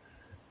 woman."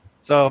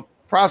 So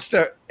props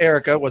to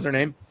Erica, was her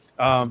name.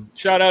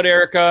 Shout out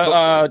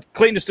Erica.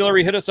 Clayton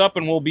Distillery, hit us up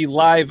and we'll be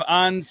live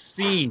on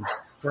scene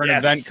for an Yes.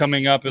 event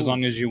coming up as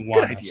long as you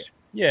want. Good idea. Us.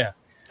 Yeah.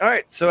 All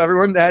right, so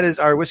everyone, that is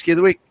our whiskey of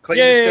the week,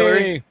 Clayton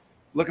Distillery. Yay.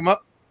 Look them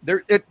up.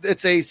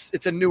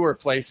 It's a newer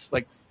place,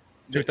 like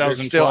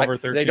 2012 or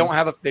 13. They don't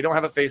have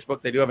a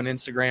Facebook. They do have an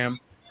Instagram.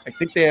 I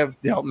think they have.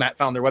 Matt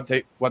found their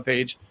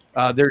webpage.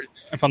 They're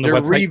I found the they're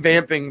website.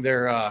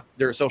 revamping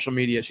their social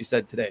media. She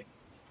said today.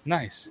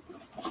 Nice.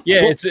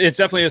 Yeah, it's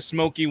definitely a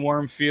smoky,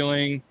 warm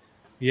feeling.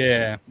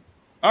 Yeah.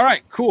 All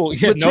right, cool.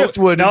 Yeah, With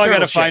driftwood now and I got to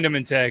turtle shit. find him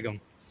and tag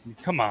him.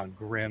 Come on,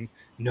 Grim.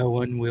 No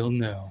one will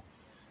know.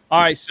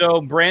 All right,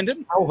 so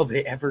Brandon. How will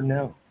they ever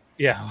know?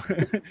 Yeah.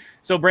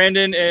 So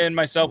Brandon and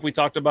myself, we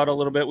talked about it a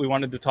little bit. We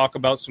wanted to talk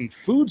about some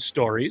food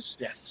stories.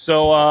 Yes.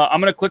 So I'm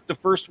going to click the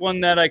first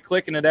one that I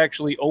click, and it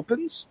actually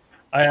opens.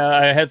 I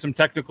had some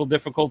technical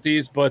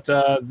difficulties, but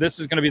this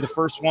is going to be the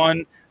first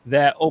one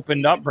that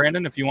opened up.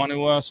 Brandon, if you want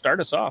to start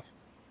us off.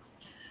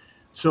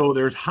 So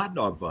there's hot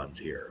dog buns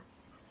here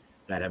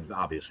that have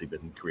obviously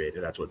been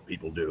created. That's what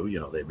people do. You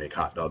know, they make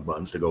hot dog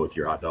buns to go with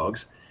your hot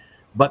dogs.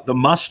 But the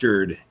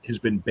mustard has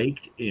been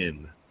baked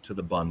in to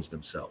the buns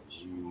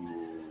themselves.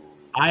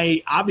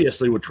 I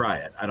obviously would try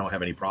it. I don't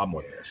have any problem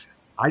with this.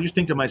 I just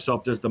think to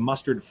myself, does the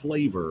mustard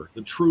flavor,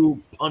 the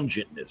true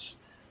pungentness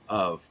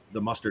of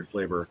the mustard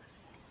flavor,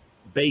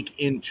 bake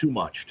in too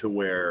much to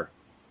where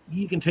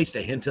you can taste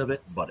a hint of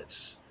it, but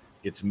it's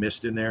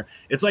missed in there.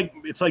 It's like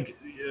like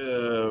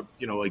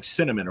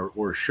cinnamon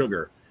or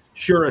sugar.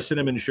 Sure, a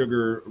cinnamon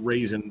sugar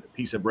raisin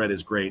piece of bread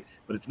is great,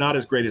 but it's not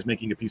as great as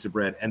making a piece of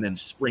bread and then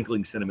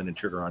sprinkling cinnamon and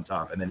sugar on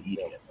top and then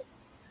eating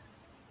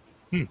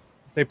it.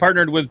 They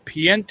partnered with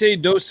Piente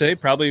Doce,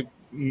 probably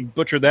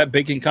butchered that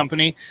baking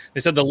company. They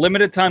said the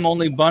limited time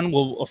only bun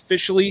will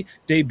officially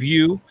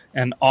debut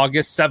on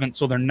August 7th,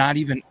 so they're not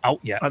even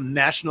out yet. On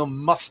National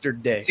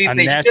Mustard Day. See, A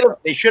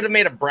they should have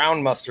made a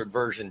brown mustard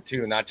version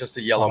too, not just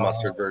a yellow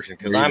mustard version,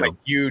 because there you I'm a go.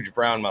 huge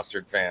brown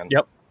mustard fan.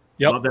 Yep.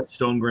 Yep. Love that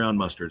stone ground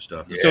mustard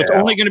stuff. Yeah. So it's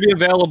only going to be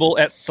available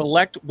at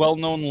select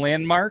well-known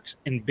landmarks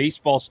and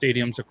baseball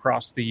stadiums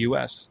across the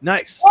U.S.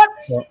 Nice. What?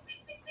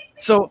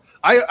 So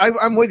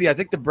I'm with you. I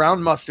think the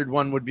brown mustard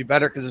one would be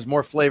better because there's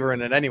more flavor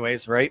in it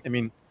anyways, right? I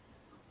mean,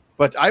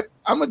 but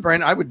I'm with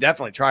Brandon. I would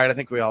definitely try it. I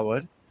think we all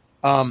would.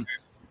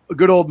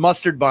 Good old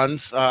mustard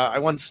buns. I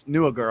once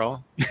knew a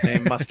girl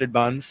named Mustard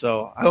Buns,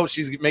 so I hope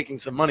she's making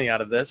some money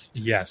out of this.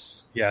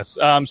 Yes.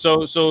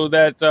 So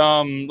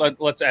that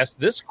let's ask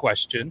this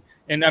question,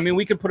 and I mean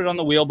we could put it on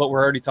the wheel, but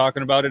we're already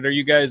talking about it. Are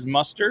you guys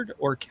mustard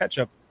or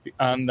ketchup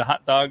on the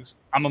hot dogs?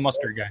 I'm a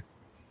mustard guy.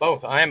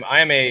 Both. I'm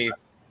a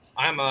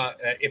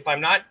if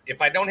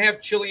I don't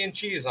have chili and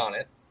cheese on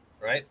it,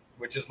 right,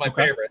 which is my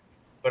favorite,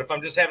 but if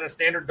I'm just having a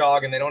standard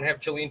dog and they don't have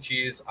chili and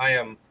cheese, I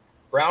am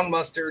brown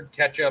mustard,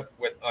 ketchup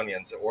with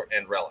onions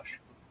and relish.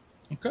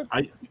 Okay.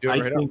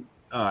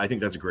 I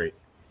think that's a great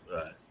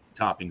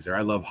toppings there.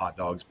 I love hot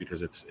dogs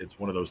because it's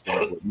one of those things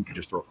where you can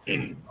just throw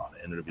anything on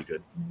it and it'll be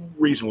good,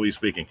 reasonably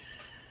speaking.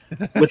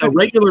 With a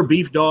regular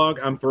beef dog,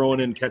 I'm throwing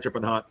in ketchup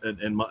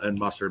and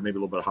mustard, maybe a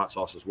little bit of hot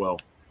sauce as well.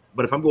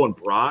 But if I'm going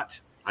brat,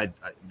 I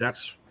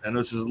know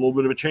this is a little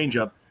bit of a change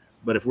up,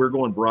 but if we're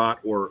going brat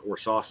or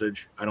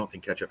sausage, I don't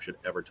think ketchup should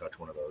ever touch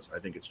one of those. I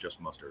think it's just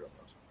mustard on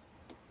those.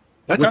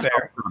 That's Okay.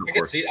 fair. I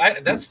can see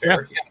that's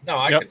fair. Yeah. No,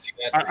 I can see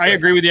that. I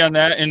agree with you on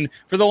that. And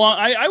for the long,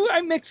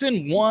 I mix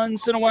in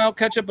once in a while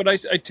ketchup, but I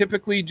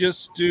typically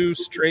just do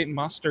straight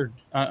mustard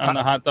on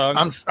the hot dog.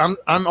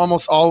 I'm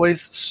almost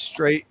always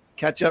straight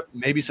ketchup,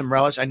 maybe some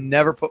relish. I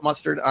never put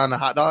mustard on a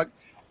hot dog,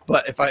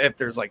 but if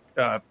there's like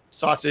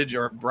sausage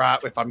or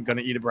brat, if I'm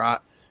gonna eat a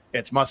brat,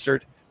 it's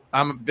mustard.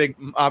 I'm a big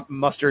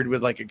mustard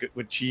with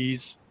with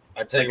cheese.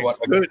 I tell you what,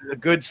 a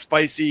good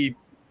spicy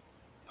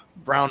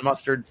brown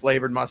mustard,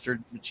 flavored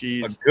mustard with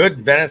cheese. a good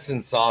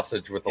venison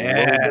sausage with a little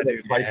bit dude,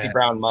 of spicy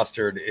brown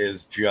mustard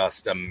is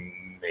just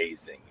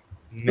amazing.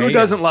 Who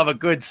doesn't love a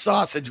good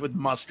sausage with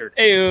mustard?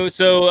 Hey,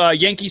 so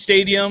Yankee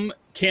Stadium,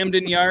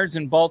 Camden Yards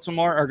in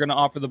Baltimore are going to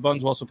offer the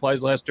buns while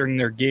supplies last during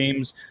their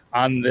games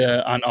on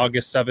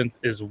August 7th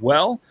as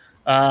well.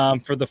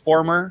 For the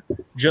former,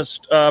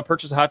 just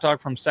purchase a hot dog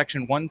from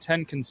Section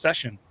 110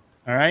 concession.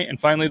 All right. And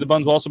finally, the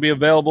buns will also be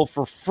available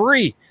for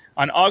free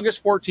on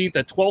August 14th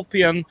at 12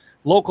 p.m.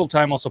 local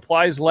time while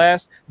supplies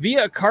last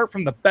via a cart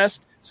from the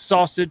Best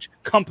Sausage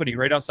Company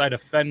right outside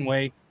of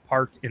Fenway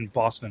Park in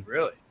Boston.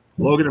 Really?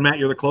 Logan and Matt,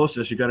 you're the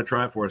closest. You got to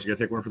try it for us. You got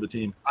to take one for the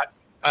team.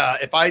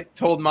 if I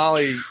told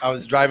Molly I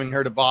was driving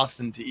her to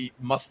Boston to eat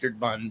mustard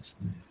buns,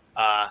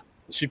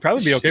 she'd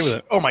probably be okay with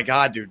it. Oh my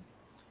God, dude.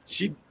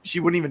 She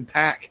wouldn't even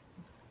pack.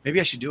 Maybe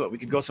I should do it. We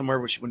could go somewhere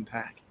where she wouldn't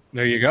pack.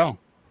 There you go.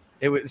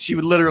 She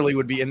would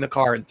literally be in the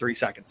car in 3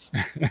 seconds.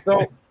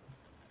 So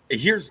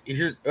here's.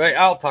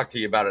 I'll talk to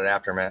you about it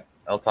after, Matt.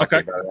 I'll talk to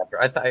you about it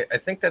after. I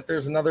think that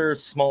there's another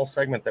small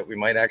segment that we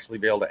might actually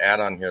be able to add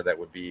on here that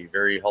would be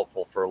very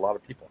helpful for a lot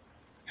of people.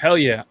 Hell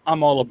yeah,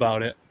 I'm all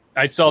about it.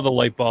 I saw the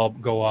light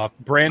bulb go off.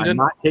 Brandon, I'm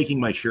not taking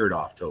my shirt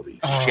off, Toby.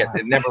 Shit,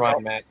 never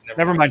mind, Matt.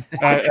 Never mind.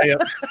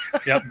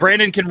 Yeah,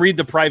 Brandon can read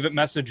the private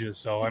messages,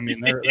 so I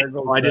mean, there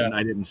goes.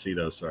 I didn't see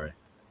those. Sorry.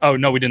 Oh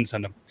no, we didn't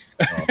send them.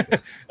 Oh,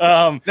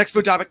 okay. Next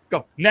food topic,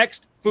 go.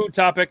 Next food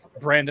topic,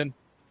 Brandon.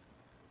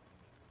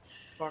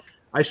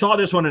 I saw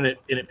this one and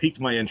it piqued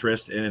my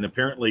interest. And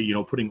apparently,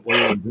 putting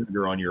oil and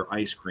vinegar on your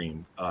ice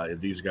cream,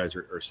 these guys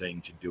are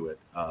saying to do it.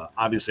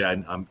 Obviously,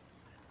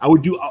 I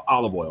would do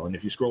olive oil. And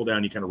if you scroll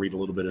down, you kind of read a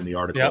little bit in the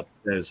article. Yep.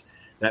 It says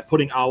that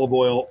putting olive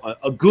oil,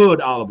 a good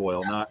olive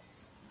oil, not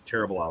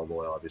terrible olive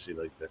oil, obviously,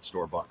 like that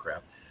store-bought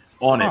crap,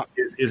 on it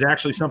is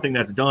actually something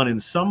that's done in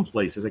some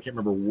places. I can't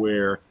remember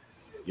where,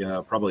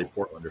 probably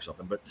Portland or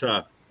something.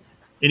 But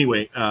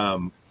anyway,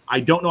 I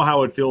don't know how I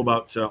would feel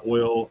about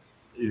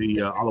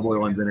the olive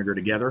oil and vinegar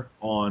together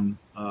on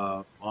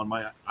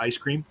my ice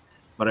cream,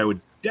 but I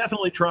would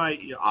definitely try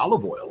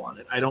olive oil on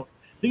it. I don't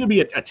think it'd be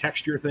a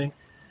texture thing.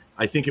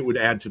 I think it would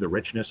add to the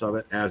richness of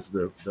it, as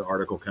the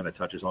article kind of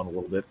touches on a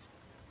little bit.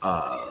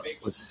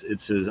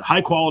 It says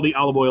high quality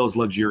olive oil is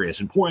luxurious,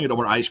 and pouring it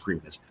over ice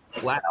cream is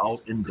flat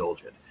out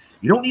indulgent.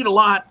 You don't need a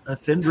lot; a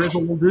thin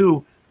drizzle will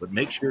do, but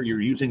make sure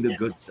you're using the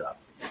good stuff.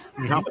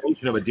 The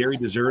combination of a dairy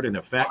dessert and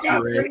a fat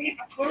puree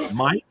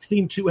might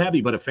seem too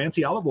heavy, but a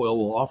fancy olive oil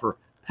will offer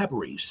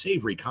peppery,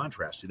 savory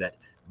contrast to that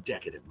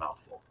decadent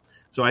mouthful.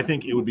 So I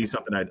think it would be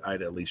something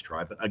I'd at least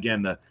try. But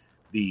again,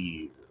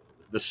 the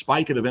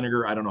spike of the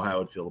vinegar, I don't know how I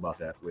would feel about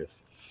that.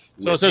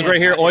 So it says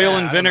right here, oil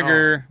and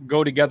vinegar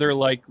go together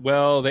like,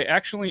 well, they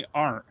actually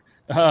aren't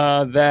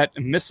that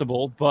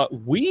miscible, but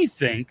we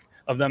think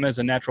of them as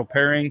a natural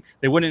pairing.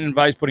 They wouldn't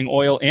advise putting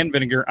oil and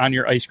vinegar on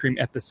your ice cream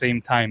at the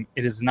same time.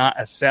 It is not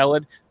a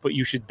salad, but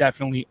you should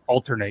definitely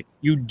alternate.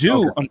 You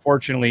do,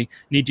 unfortunately,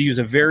 need to use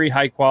a very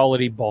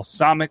high-quality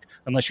balsamic.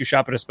 Unless you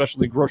shop at a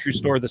specialty grocery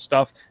store, the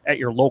stuff at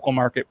your local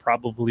market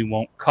probably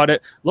won't cut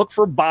it. Look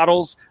for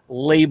bottles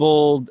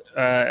labeled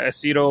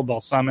aceto,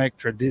 balsamic,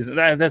 tradition.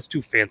 That's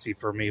too fancy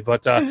for me,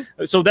 but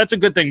so that's a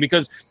good thing,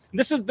 because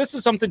this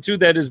is something too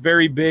that is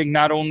very big,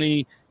 not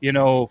only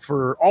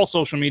for all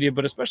social media,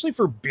 but especially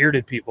for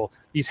bearded people.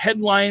 These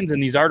headlines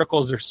and these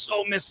articles are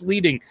so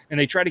misleading, and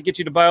they try to get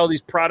you to buy all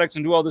these products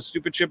and do all this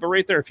stupid shit. But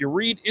right there, if you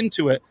read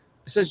into it,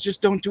 it says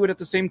just don't do it at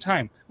the same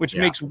time, which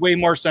makes way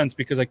more sense,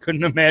 because I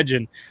couldn't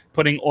imagine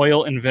putting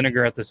oil and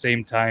vinegar at the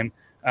same time.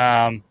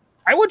 I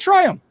would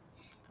try them.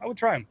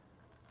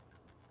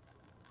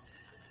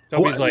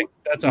 Toby's like,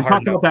 that's a hard no.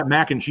 We talked about that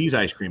mac and cheese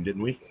ice cream,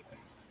 didn't we?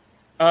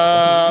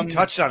 We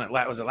touched on it.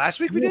 Was it last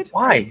week we did?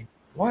 Why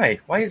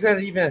is that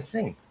even a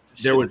thing?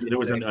 There was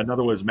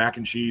another was mac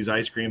and cheese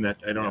ice cream that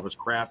I don't know if it's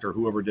Kraft or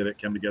whoever did it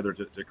came together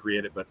to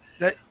create it, but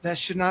that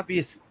should not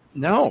be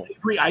no.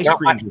 Free ice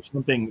creams or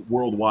something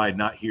worldwide,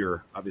 not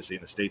here, obviously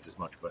in the States as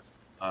much, but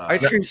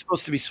ice cream is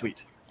supposed to be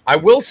sweet. I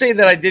will say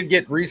that I did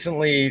get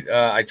recently.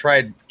 I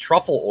tried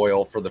truffle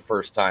oil for the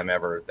first time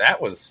ever.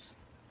 That was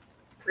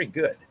pretty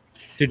good.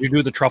 Did you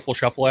do the truffle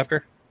shuffle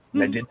after?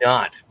 I did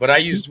not, but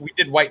we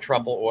did white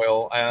truffle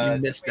oil.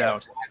 You missed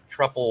out.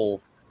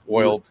 Truffle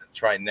oil to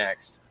try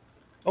next.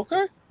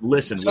 Okay.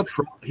 Listen,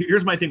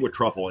 here's my thing with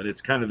truffle, and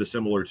it's kind of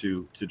similar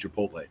to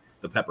Chipotle,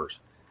 the peppers.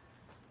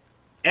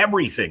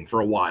 Everything for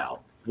a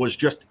while was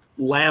just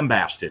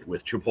lambasted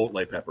with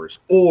Chipotle peppers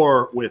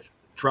or with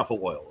truffle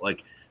oil,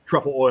 like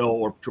truffle oil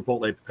or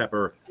Chipotle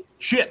pepper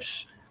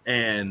chips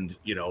and,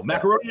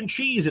 macaroni and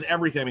cheese and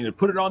everything. I mean,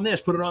 put it on this,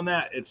 put it on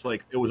that. It's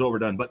like it was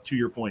overdone. But to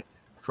your point,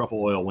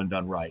 truffle oil, when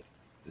done right,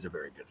 is a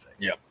very good thing.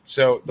 Yeah.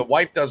 So the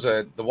wife does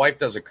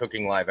a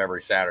cooking live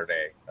every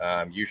Saturday,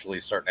 usually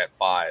starting at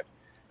 5,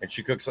 and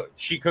she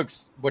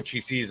cooks what she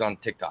sees on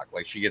TikTok.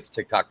 Like, she gets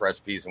TikTok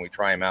recipes and we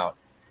try them out,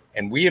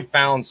 and we have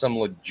found some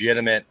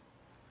legitimate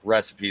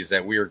recipes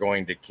that we are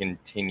going to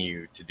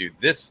continue to do.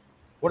 This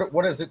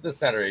what is it this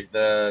Saturday?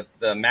 The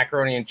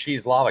macaroni and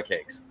cheese lava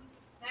cakes.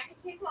 Mac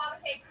and cheese lava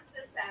cakes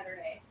is this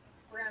Saturday.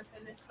 We're gonna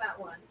finish that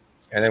one.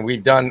 And then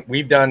we've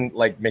done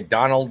like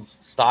McDonald's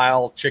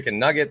style chicken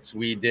nuggets.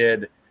 We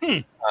did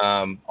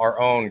our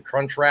own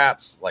crunch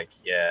wraps.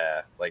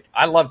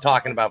 I love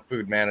talking about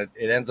food, man.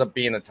 It ends up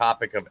being a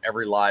topic of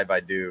every live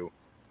I do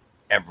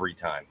every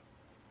time.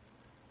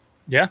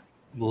 Yeah,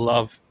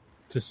 love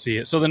to see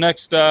it. So the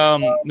next,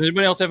 does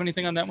anybody else have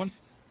anything on that one?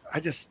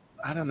 I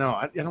don't know.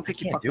 I don't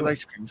think you fuck with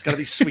ice cream. It's got to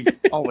be sweet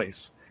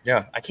always.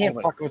 Yeah, I can't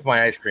fuck with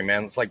my ice cream,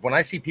 man. It's like when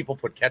I see people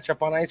put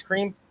ketchup on ice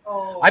cream.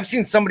 I've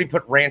seen somebody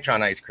put ranch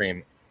on ice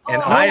cream,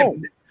 and I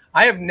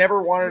have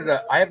never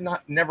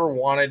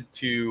wanted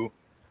to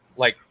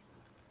like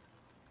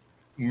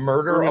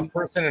murder a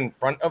person in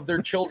front of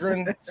their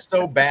children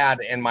so bad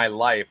in my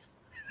life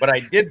But I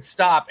did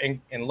stop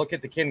and look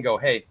at the kid and go,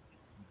 hey,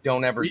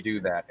 don't ever do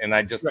that. And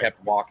I just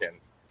kept walking.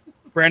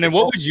 Brandon,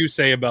 what would you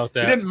say about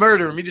He that? didn't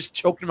murder him. He just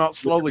choked him out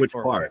slowly. Which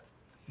for part?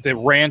 The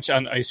ranch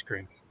on ice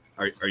cream.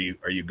 Are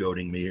you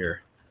goading me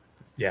here?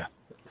 Yeah.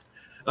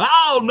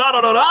 Oh,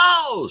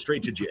 no.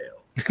 Straight to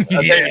jail.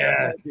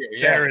 Yeah.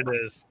 Yes. There it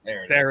is.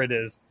 There it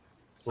is.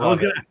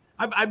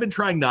 I've been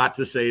trying not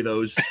to say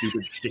those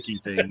stupid sticky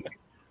things,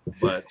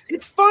 but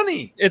It's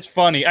funny. It's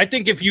funny. I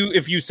think if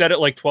you said it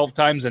like 12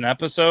 times an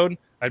episode,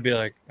 I'd be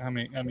like, I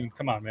mean,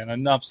 come on, man.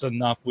 Enough's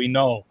enough. We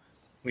know.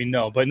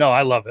 But no,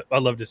 I love it. I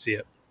love to see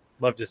it.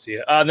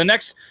 The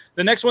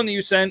next one that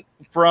you sent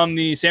from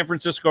the San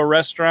Francisco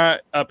restaurant.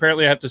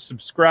 Apparently, I have to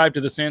subscribe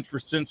to the San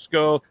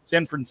Francisco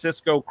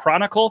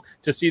Chronicle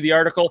to see the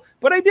article.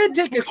 But I did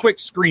take a quick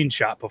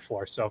screenshot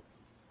before. So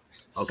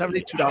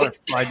 $72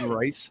 fried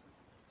rice.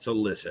 So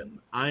listen,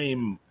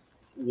 I'm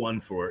one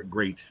for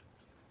great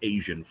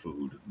Asian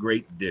food,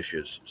 great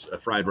dishes.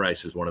 Fried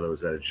rice is one of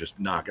those that is just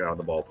knock it out of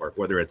the ballpark.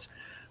 Whether it's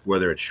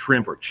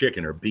shrimp or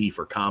chicken or beef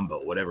or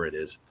combo, whatever it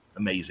is,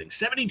 amazing.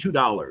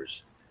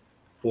 $72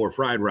 for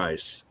fried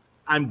rice.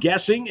 I'm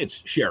guessing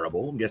it's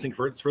shareable. I'm guessing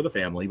it's for the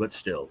family, but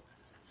still.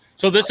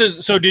 So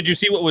did you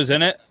see what was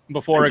in it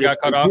before it got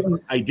cut off?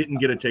 I didn't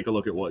get to take a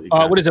look at what.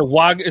 What is it?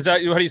 Is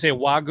that how do you say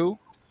Wagyu?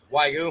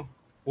 Wagyu.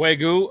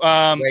 Wagyu.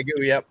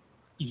 Yep.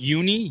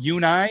 Uni.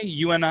 I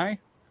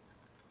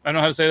don't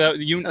know how to say that. I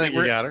think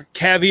you got her.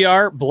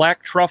 Caviar,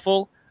 black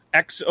truffle,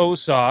 XO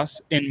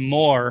sauce, and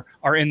more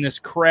are in this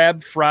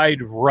crab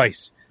fried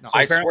rice. So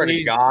I swear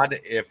to God,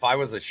 if I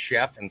was a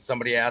chef and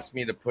somebody asked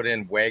me to put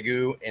in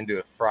Wagyu into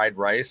a fried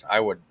rice, I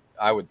would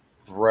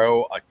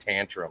throw a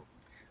tantrum.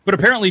 But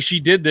apparently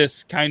she did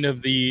this kind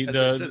of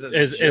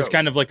as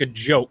kind of like a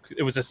joke.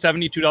 It was a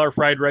 $72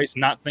 fried rice,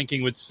 not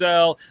thinking would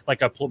sell,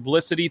 like a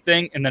publicity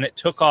thing, and then it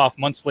took off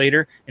months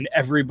later, and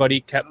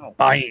everybody kept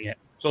buying it.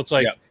 So it's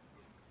like,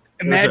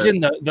 imagine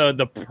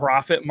the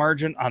profit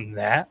margin on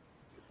that.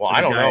 Well,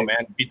 I don't know,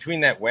 man. Between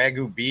that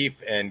Wagyu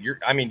beef and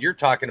you're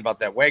talking about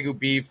that Wagyu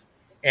beef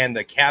and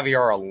the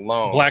caviar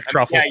alone, black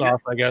truffle sauce,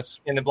 I guess,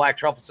 and the black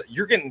truffle sauce,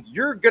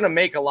 you're gonna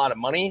make a lot of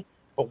money.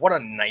 But what a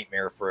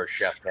nightmare for a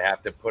chef to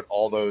have to put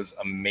all those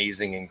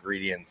amazing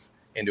ingredients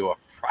into a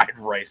fried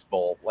rice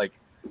bowl. Like,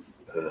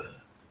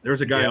 there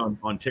was a guy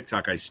on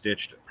TikTok I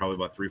stitched probably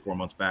about 3-4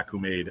 months back who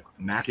made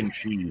mac and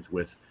cheese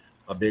with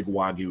a big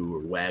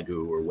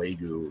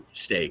Wagyu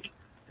steak,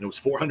 and it was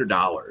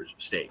 $400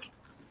 steak.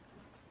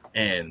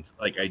 And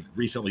like I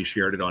recently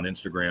shared it on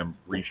Instagram,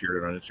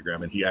 reshared it on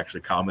Instagram, and he actually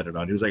commented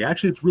on it. He was like,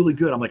 "Actually, it's really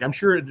good." I'm like, "I'm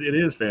sure it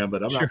is, fam,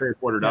 but I'm not paying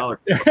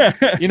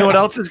 $400." You know what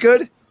else is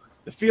good?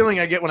 The feeling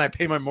I get when I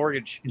pay my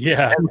mortgage.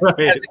 Yeah.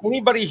 Has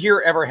anybody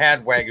here ever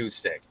had Wagyu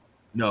steak?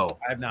 No,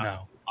 I have not.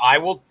 No.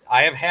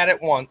 I have had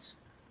it once,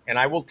 and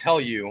I will tell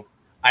you,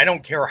 I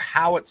don't care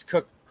how it's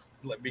cooked,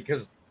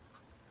 because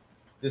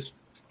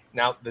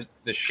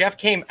the chef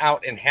came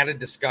out and had a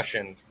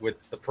discussion with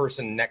the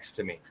person next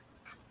to me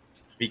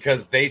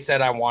because they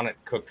said I want it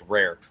cooked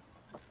rare,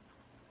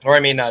 or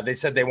they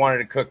said they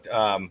wanted it cooked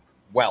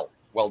well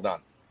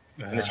done,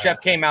 and the chef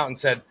came out and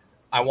said,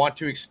 "I want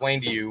to explain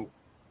to you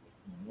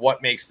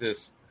what makes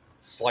this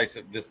slice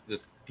of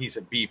this piece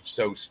of beef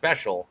so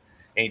special."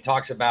 And he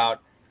talks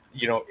about,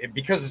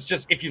 because it's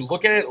just, if you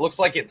look at it, it looks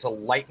like it's a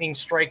lightning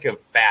strike of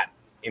fat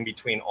in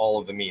between all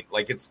of the meat.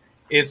 Like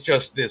it's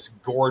just this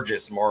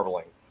gorgeous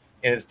marbling,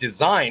 and it's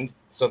designed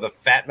so the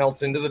fat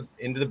melts into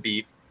the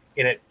beef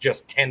and it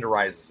just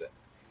tenderizes it.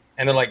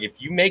 And they're like,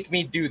 if you make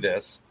me do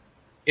this,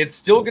 it's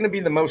still going to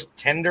be the most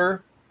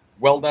tender,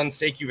 well done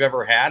steak you've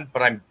ever had,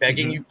 but I'm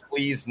begging you,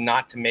 please,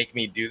 not to make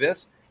me do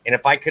this. And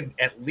if I could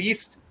at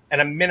least, at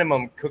a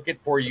minimum, cook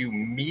it for you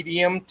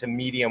medium to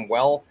medium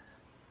well,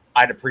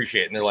 I'd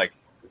appreciate it. And they're like,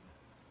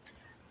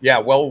 yeah,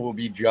 well, we'll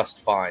be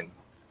just fine.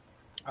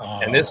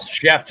 And this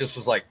chef just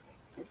was like,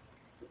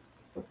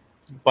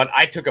 but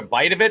I took a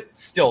bite of it.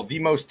 Still, the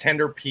most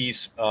tender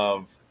piece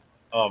of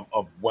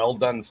well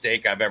done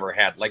steak I've ever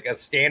had. Like a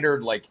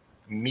standard,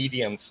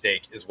 medium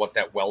steak is what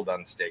that well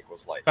done steak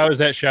was like. If I was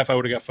that chef, I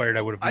would have got fired.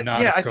 I would have not.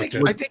 I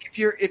think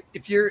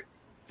if you're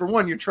for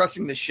one, you're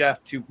trusting the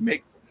chef to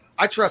make.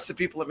 I trust the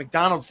people at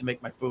McDonald's to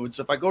make my food.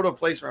 So if I go to a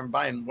place where I'm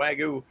buying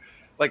Wagyu,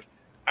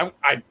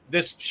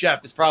 this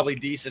chef is probably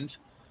decent.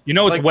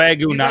 It's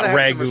Wagyu, not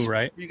Ragu,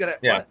 right? You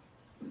got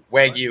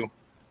Wagyu.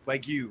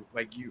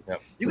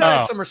 Yep. You got to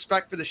have some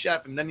respect for the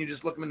chef, and then you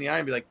just look him in the eye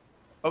and be like,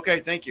 "Okay,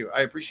 thank you,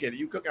 I appreciate it.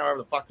 You cook however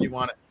the fuck you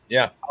want it."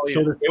 Yeah.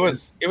 So it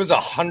was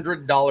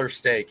 $100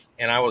 steak,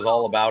 and I was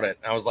all about it.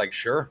 I was like,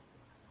 sure.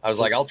 I was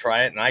like, I'll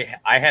try it, and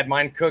I had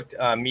mine cooked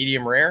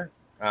medium rare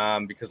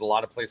because a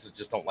lot of places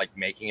just don't like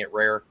making it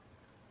rare.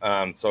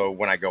 So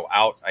when I go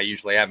out, I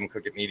usually have them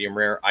cook it medium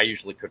rare. I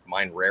usually cook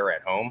mine rare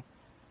at home.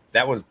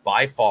 That was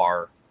by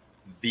far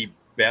the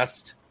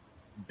best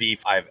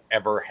beef I've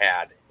ever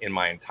had in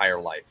my entire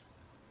life.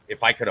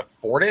 If I could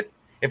afford it,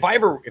 if I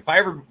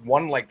ever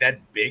won like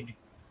that big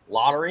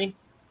lottery,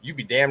 you'd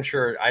be damn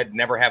sure I'd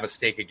never have a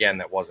steak again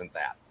that wasn't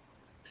that.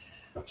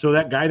 So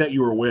that guy that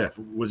you were with,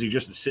 was he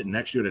just sitting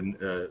next to you at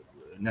a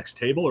next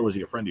table, or was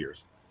he a friend of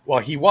yours? Well,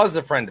 he was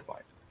a friend of mine.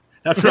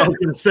 That's what I was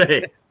going to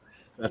say.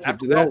 That's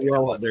After that,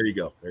 well, there you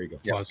go. There you go.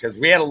 Yeah, because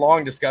we had a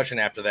long discussion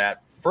after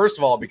that. First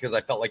of all, because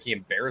I felt like he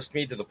embarrassed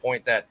me to the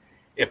point that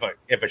if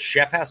a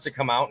chef has to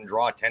come out and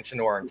draw attention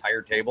to our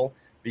entire table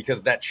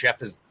because that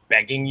chef is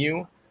begging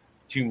you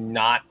to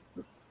not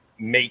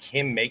make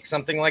him make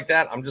something like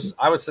that,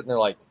 I was sitting there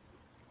like,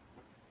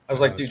 I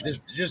was like, dude,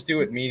 just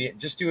do it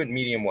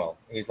medium well.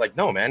 And he's like,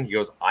 no, man. He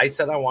goes, I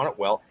said I want it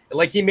well.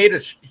 Like he made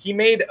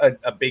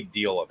a big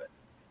deal of it.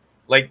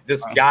 Like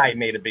this guy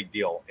made a big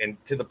deal, and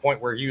to the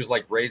point where he was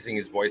like raising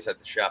his voice at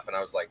the chef, and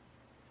I was like,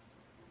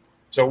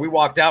 so we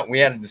walked out and we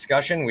had a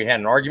discussion, we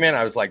had an argument.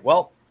 I was like,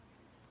 well,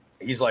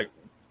 he's like,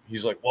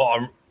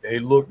 well, hey,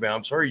 look, man,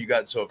 I'm sorry you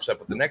got so upset,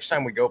 but the next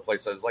time we go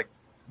place, I was like,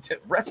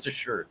 rest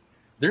assured,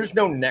 there's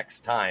no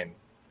next time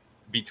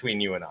between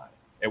you and I,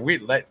 and we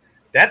let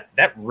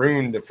that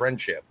ruined the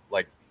friendship.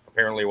 Like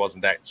apparently it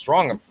wasn't that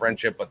strong of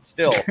friendship, but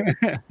still,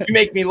 you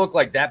make me look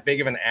like that big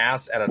of an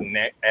ass at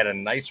a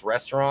nice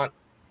restaurant.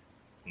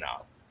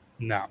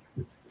 No.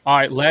 All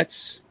right,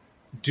 let's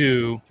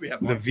do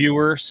the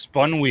viewer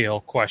spun wheel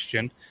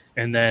question,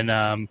 and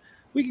then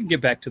we can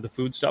get back to the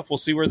food stuff. We'll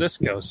see where this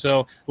goes.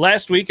 So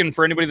last week, and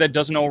for anybody that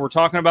doesn't know what we're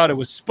talking about, it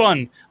was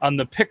spun on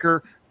the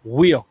picker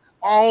wheel.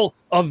 All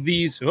of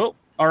these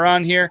are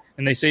on here,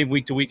 and they say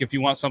week to week if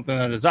you want something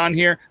that is on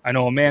here. I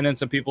know Amanda and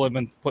some people have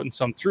been putting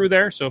some through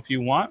there, so if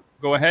you want,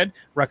 go ahead,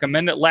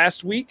 recommend it.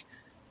 Last week,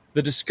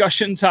 the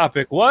discussion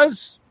topic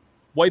was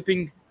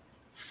wiping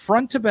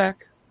front to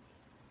back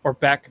or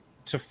back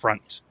to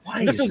front.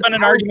 This has been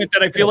an argument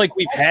that I feel like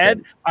we've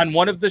had on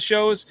one of the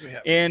shows.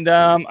 And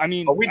I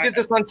mean, we did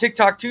this on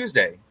TikTok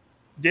Tuesday.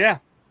 Yeah.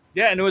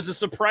 And it was a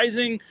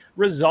surprising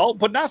result,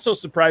 but not so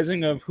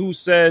surprising of who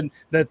said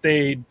that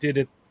they did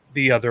it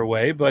the other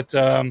way. But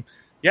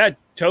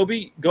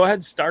Toby, go ahead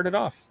and start it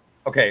off.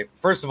 Okay.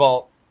 First of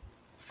all,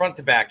 front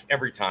to back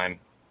every time.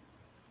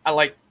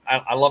 I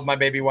love my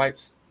baby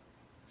wipes.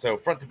 So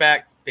front to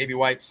back, baby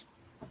wipes.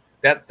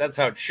 That's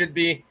how it should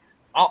be.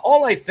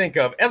 All I think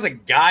of as a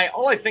guy,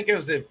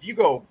 is if you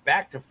go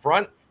back to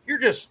front, you're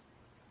just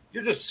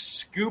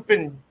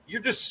scooping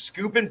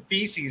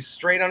feces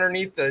straight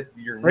underneath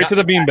your right to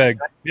the beanbag.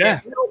 Yeah.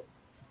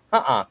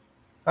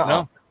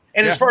 No.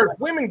 And as far as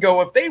women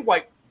go, if they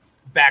wipe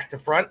back to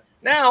front,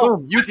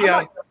 now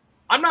UTI.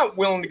 I'm not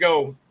willing to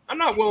go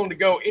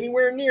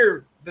anywhere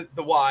near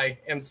the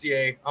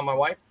YMCA on my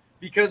wife,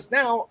 because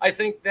now I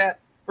think that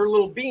her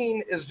little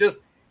bean is just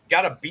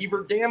got a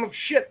beaver dam of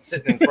shit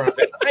sitting in front of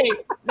it.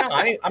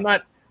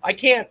 I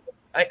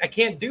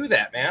can't do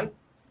that, man.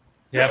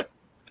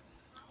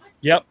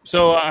 Yep.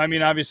 So, I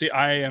mean, obviously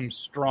I am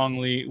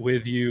strongly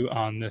with you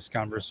on this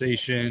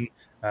conversation.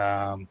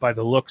 By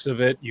the looks of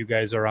it, you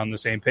guys are on the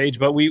same page,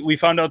 but we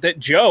found out that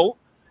Joe,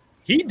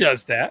 he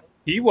does that.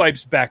 He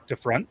wipes back to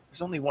front.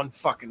 There's only one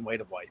fucking way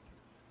to wipe.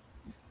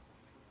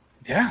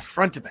 Yeah.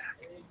 Front to back.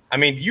 I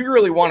mean, you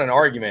really want an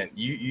argument.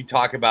 You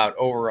talk about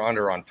over or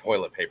under on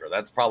toilet paper.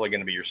 That's probably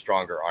going to be your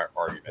stronger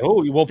argument.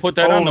 Oh, we'll put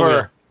that on the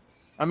wheel.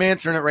 I'm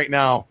answering it right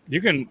now.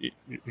 You can.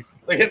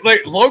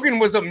 Like Logan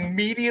was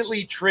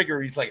immediately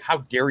triggered. He's like, "How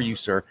dare you,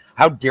 sir?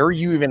 How dare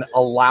you even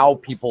allow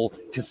people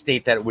to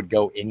state that it would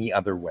go any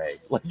other way?"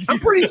 Like,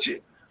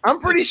 I'm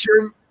pretty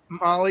sure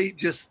Molly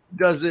just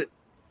does it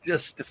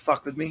just to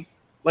fuck with me.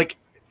 Like,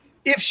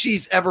 if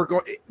she's ever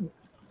going.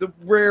 The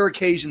rare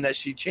occasion that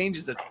she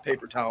changes a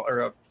paper towel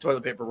or a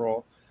toilet paper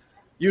roll,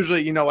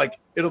 usually, like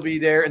it'll be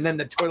there and then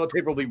the toilet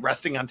paper will be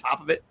resting on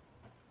top of it.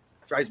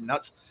 Drives me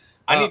nuts.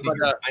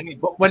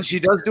 But when she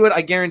does do it,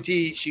 I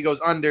guarantee she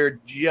goes under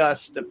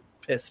just to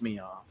piss me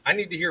off. I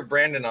need to hear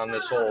Brandon on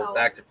this whole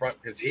back to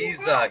front because he's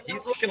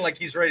looking like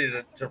he's ready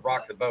to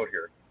rock the boat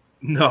here.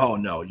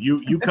 No.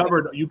 You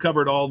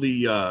covered all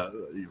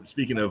the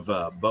speaking of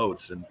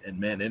boats and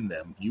men in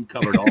them. You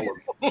covered all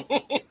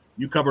of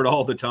You covered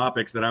all the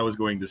topics that I was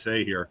going to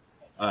say here.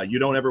 You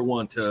don't ever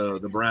want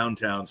the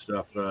Browntown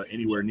stuff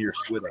anywhere near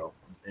Squiddo.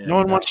 And, no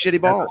one wants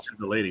shitty balls. As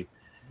a lady,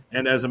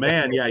 and as a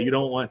man, you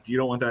don't want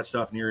that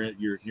stuff near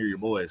your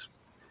boys.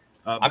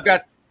 I've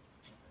got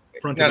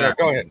front to back.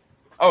 Go ahead.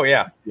 Oh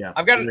yeah.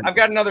 I've got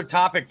Yeah. another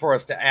topic for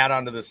us to add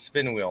onto the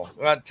spin wheel.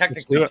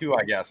 Technically two,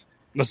 I guess.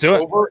 Let's do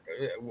it.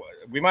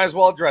 We might as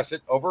well address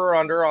it. Over or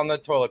under on the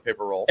toilet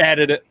paper roll.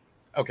 Added it.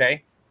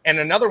 Okay. And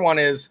another one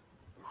is,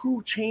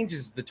 who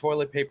changes the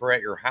toilet paper at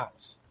your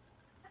house?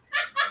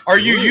 Are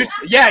you used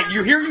to,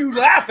 you hear you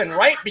laughing,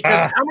 right?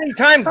 Because how many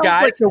times,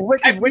 guys,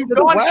 have you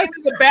gone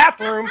into the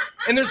bathroom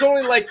and there's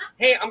only like,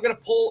 hey, I'm going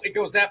to pull, it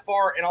goes that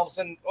far, and all of a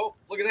sudden, oh,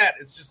 look at that.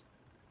 It's just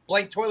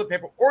blank toilet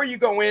paper. Or you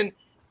go in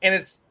and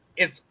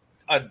it's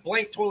a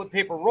blank toilet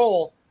paper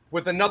roll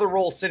with another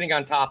roll sitting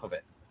on top of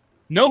it.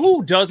 Know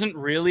who doesn't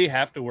really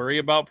have to worry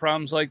about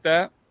problems like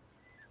that?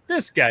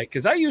 This guy,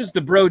 because I use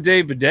the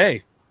Broday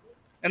bidet.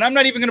 And I'm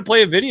not even going to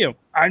play a video.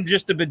 I'm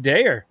just a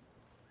bideter.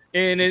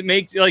 And it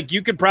makes, like,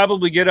 you could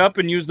probably get up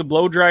and use the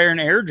blow dryer and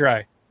air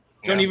dry.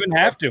 Don't even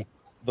have to.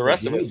 The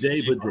rest of us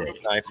day.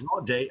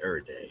 All day,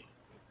 day.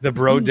 The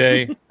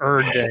Broday,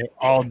 day,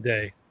 all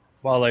day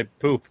while I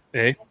poop,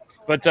 eh?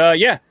 But,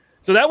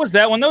 So that was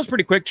that one. That was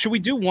pretty quick. Should we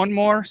do one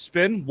more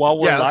spin while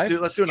we're live?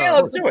 Let's do another. Yeah,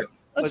 let's do it.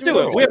 Let's do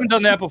it. We haven't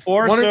done that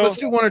before. Let's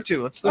do one or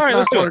two. Let's All right, knock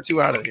let's do one it. or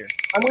two out of here.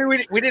 I mean,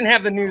 we didn't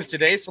have the news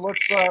today, so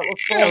let's do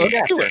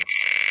it.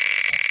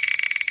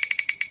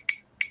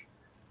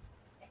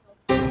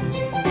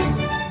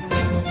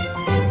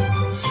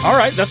 All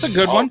right, that's a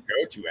good one.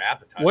 Go-to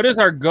appetizer. What is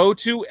our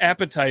go-to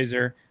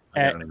appetizer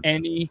at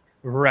any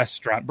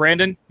restaurant?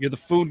 Brandon, you're the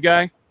food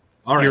guy.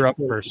 All right, You're up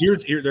first.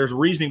 There's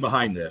reasoning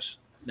behind this.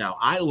 Now,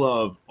 I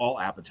love all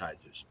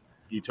appetizers.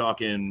 You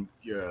talking,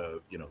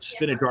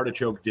 spinach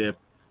artichoke dip.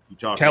 You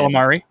talking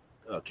Calamari.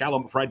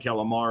 Fried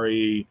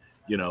calamari.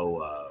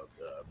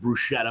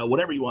 Bruschetta,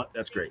 whatever you want.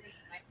 That's great.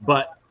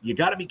 But you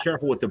got to be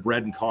careful with the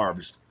bread and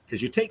carbs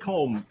because you take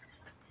home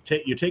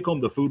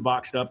the food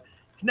boxed up.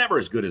 It's never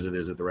as good as it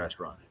is at the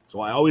restaurant.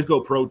 So I always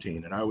go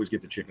protein, and I always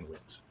get the chicken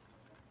wings,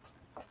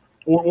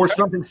 or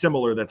something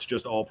similar that's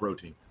just all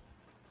protein.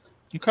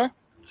 Okay.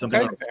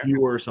 Something like a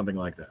skewer, something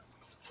like that.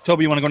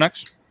 Toby, you want to go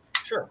next?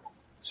 Sure.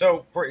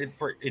 So for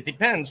it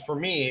depends for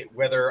me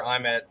whether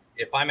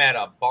if I'm at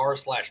a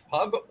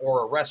bar/pub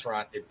or a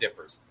restaurant, it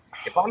differs.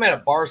 If I'm at a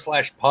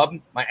bar/pub,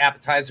 my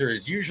appetizer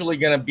is usually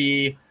going to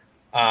be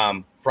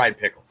fried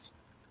pickles.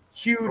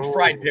 Huge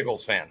fried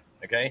pickles fan.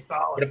 Okay.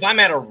 Solid. But if I'm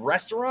at a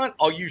restaurant,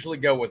 I'll usually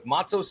go with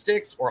matzo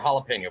sticks or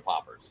jalapeno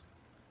poppers.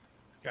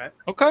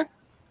 Okay.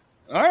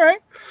 All right.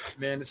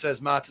 Man, it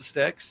says matzo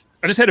sticks.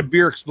 I just had a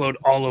beer explode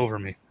all over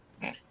me.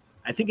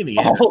 I think in the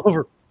end, all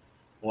over.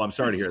 Well, I'm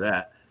sorry to hear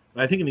that.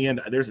 But I think in the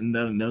end, there's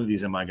none of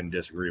these am I going to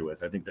disagree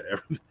with. I think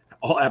that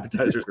all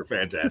appetizers are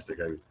fantastic.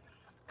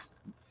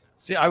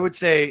 See, I would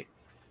say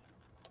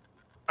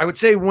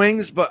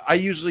wings, but I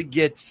usually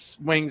get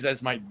wings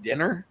as my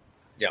dinner.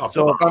 Yeah.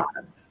 So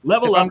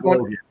level up.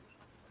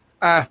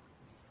 I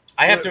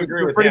have to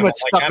agree with pretty him. much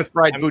stuck with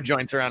fried food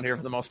joints around here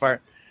for the most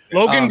part.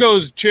 Logan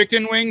goes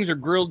chicken wings or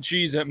grilled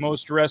cheese at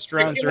most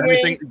restaurants or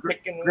anything.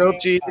 Grilled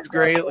cheese is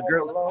great.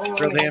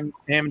 Grilled ham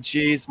and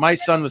cheese. My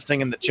son was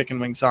singing the chicken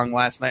wing song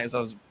last night as I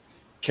was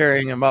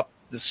carrying him up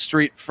the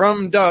street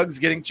from Doug's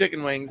getting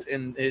chicken wings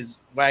in his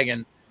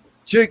wagon.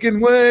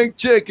 Chicken wing,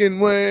 chicken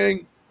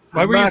wing.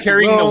 Why were you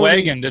carrying the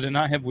wagon? Did it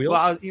not have wheels?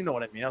 Well, you know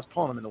what I mean. I was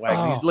pulling him in the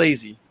wagon. He's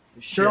lazy.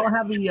 Sure, I'll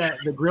have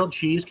the grilled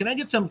cheese. Can I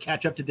get some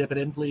ketchup to dip it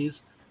in,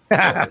 please?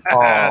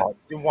 Oh,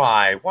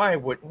 why? Why?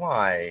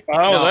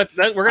 Oh,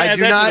 no, we're gonna I add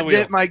do that not to the wheel.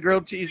 dip my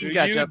grilled cheese in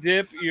ketchup. You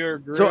dip your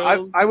grilled.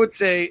 So I would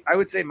say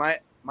my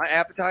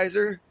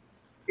appetizer,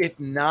 if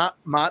not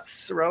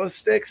mozzarella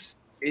sticks,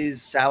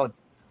 is salad.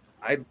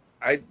 I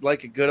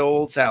like a good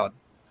old salad.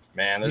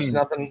 Man, there's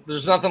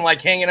nothing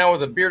like hanging out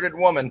with a bearded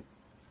woman.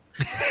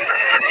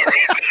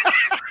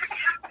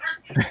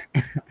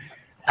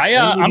 I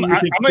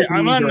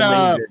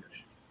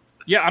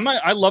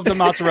love the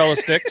mozzarella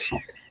sticks.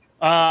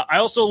 I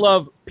also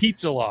love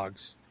pizza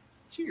logs.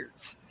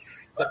 Cheers.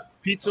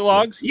 Pizza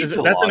logs?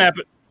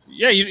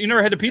 Yeah, you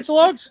never had the pizza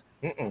logs?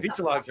 Mm-mm.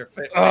 Pizza logs are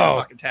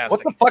fucking tastic.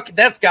 What the fuck?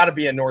 That's got to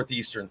be a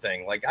northeastern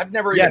thing. Like I've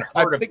never even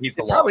heard of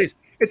pizza logs.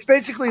 It's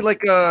basically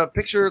like a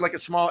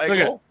small egg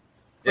roll.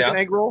 It's like an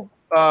egg roll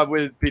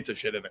with pizza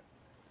shit in it.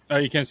 Oh,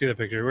 you can't see the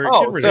picture.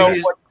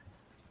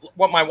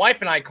 What my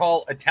wife and I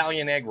call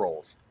Italian egg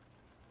rolls.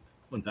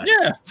 Nice.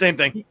 Yeah, same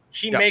thing.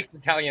 She makes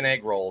Italian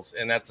egg rolls,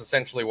 and that's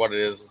essentially what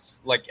it is.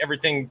 It's like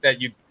everything that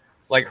you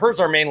like. Hers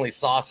are mainly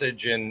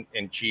sausage and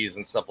cheese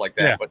and stuff like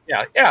that. Yeah. But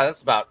yeah,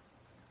 that's about.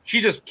 She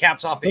just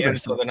caps off the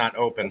ends so they're not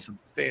open. Some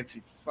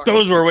fancy.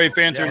 Those were way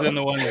fancier than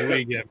the ones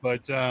we get,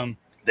 but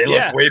they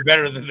look way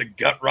better than the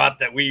gut rot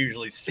that we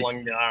usually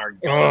slung down our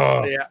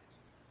gut. Yeah.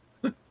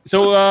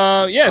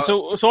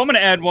 So so I'm gonna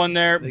add one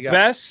there.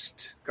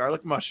 Best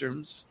garlic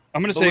mushrooms.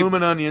 I'm gonna say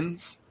bloomin'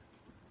 onions.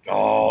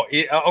 Oh,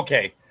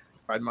 okay.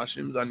 Fried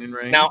mushrooms, onion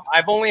rings. Now,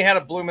 I've only had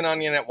a bloomin'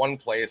 onion at one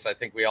place. I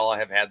think we all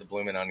have had the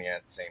bloomin' onion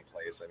at the same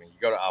place. I mean, you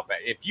go to Outback.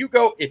 If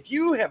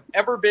you have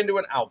ever been to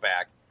an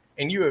Outback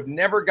and you have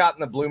never gotten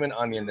the bloomin'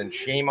 onion, then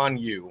shame on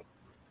you.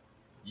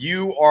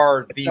 You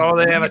are That's all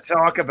they ever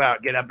talk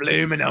about. Get a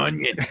bloomin'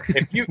 onion.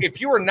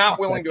 If you are not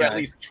willing to at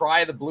least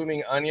try the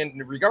blooming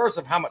onion, regardless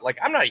of how much, like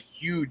I'm not a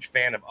huge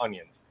fan of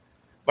onions,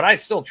 but I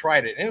still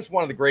tried it, and it's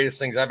one of the greatest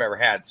things I've ever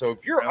had. So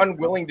if you're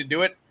unwilling to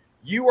do it,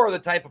 you are the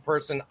type of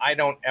person I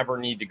don't ever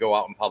need to go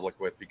out in public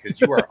with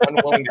because you are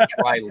unwilling to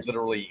try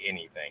literally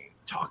anything.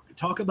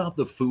 Talk about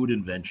the food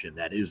invention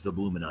that is the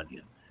bloomin'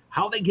 onion.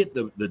 How they get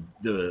the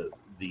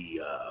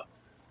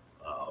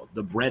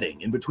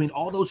breading in between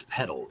all those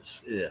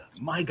petals. Yeah,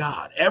 my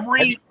God,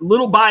 every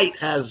little bite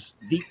has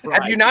deep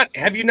fried.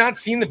 Have you not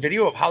seen the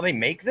video of how they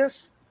make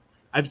this?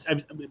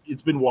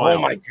 It's been wild.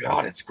 Oh my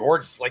God, it's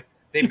gorgeous. Like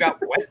they've got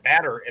wet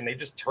batter and they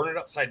just turn it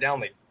upside down.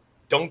 They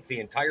dunk the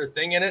entire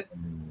thing in it,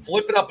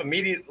 flip it up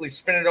immediately,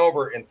 spin it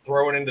over, and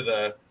throw it into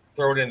the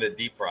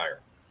deep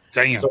fryer.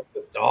 Damn. So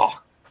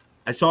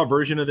I saw a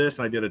version of this,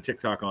 and I did a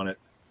TikTok on it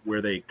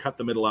where they cut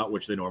the middle out,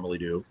 which they normally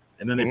do,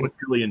 and then they put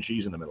chili and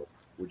cheese in the middle.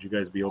 Would you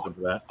guys be open for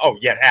that? Oh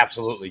yeah,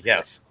 absolutely,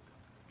 yes.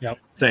 Yep.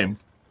 Same.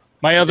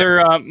 My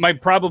other, my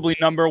probably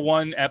number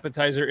one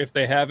appetizer, if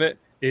they have it,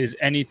 is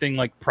anything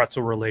like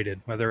pretzel related,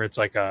 whether it's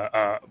like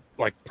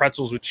like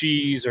pretzels with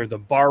cheese or the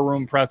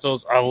barroom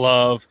pretzels. I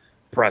love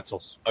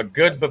pretzels. A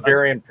good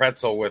Bavarian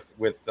pretzel with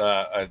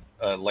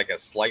like a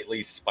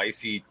slightly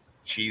spicy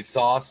cheese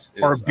sauce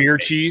or beer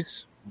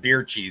cheese.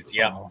 Beer cheese,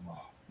 yeah.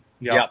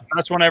 Yeah.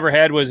 Best one I ever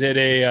had was at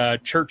a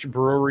church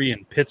brewery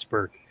in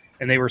Pittsburgh.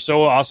 And they were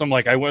so awesome.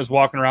 Like I was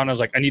walking around, I was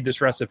like, I need this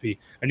recipe.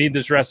 And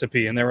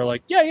they were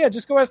like, yeah,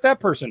 just go ask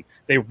that person.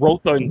 They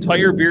wrote the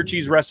entire beer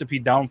cheese recipe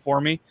down for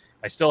me.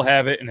 I still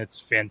have it, and it's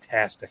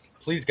fantastic.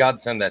 Please, God,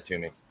 send that to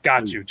me.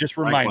 Got you. Just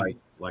remind me.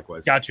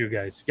 Likewise. Got you,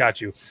 guys.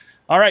 Got you.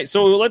 All right.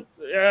 So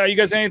you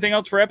guys anything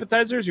else for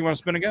appetizers? You want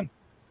to spin again?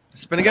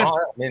 Spin again.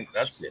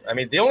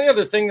 The only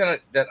other thing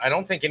that I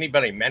don't think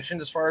anybody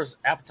mentioned as far as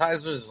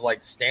appetizers is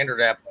like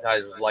standard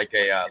appetizers, like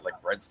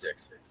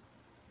breadsticks.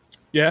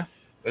 Yeah.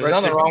 There's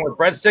nothing wrong with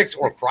breadsticks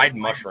or fried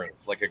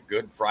mushrooms, like a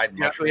good fried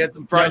mushroom. We had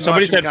some fried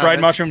somebody said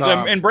fried mushrooms,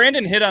 comments. and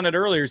Brandon hit on it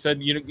earlier.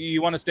 Said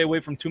you want to stay away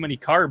from too many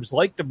carbs,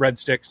 like the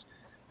breadsticks,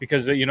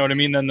 because you know what I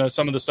mean. Then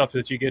some of the stuff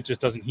that you get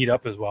just doesn't heat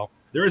up as well.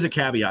 There is a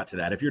caveat to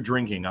that. If you're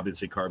drinking,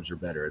 obviously carbs are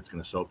better. It's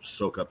going to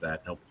soak up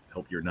that, help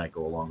your night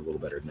go along a little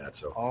better than that.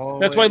 So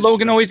that's why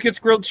Logan always gets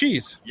grilled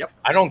cheese. Yep.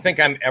 I don't think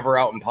I'm ever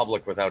out in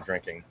public without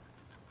drinking.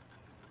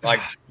 Like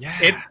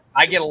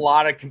I get a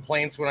lot of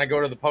complaints when I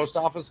go to the post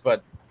office,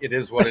 but it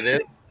is what it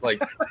is.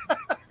 Like,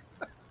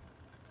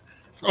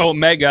 oh,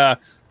 Meg,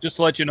 just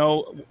to let you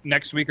know,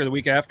 next week or the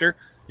week after,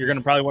 you're going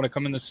to probably want to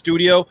come in the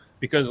studio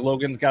because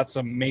Logan's got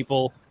some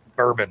maple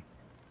bourbon.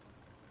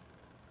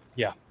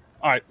 Yeah.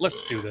 All right,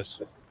 let's do this.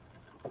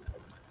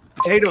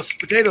 Potato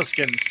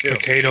skins too.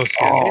 Potato skins.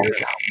 Oh,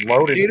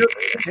 loaded.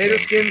 Potato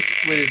skins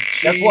with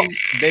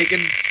cheese, bacon.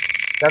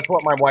 That's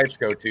what my wife's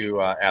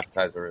go-to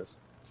appetizer is.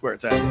 That's where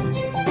it's at.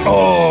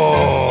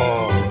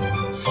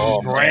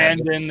 Oh,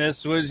 Brandon,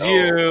 this was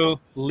you.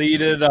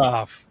 Lead it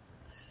off.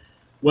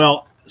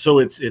 Well, so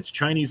it's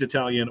Chinese,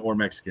 Italian, or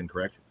Mexican,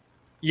 correct?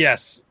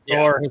 Yes,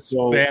 yeah. Or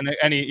Hispanic.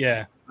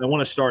 I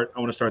want to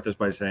start this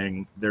by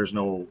saying there's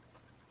no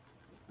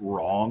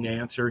wrong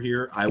answer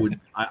here. I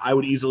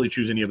would easily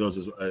choose any of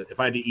those. If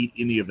I had to eat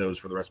any of those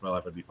for the rest of my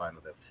life, I'd be fine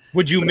with it.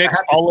 Would you mix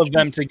all of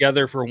them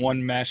together for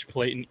one mashed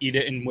plate and eat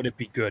it, and would it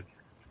be good?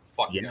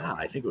 Fuck yeah, no.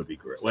 I think it would be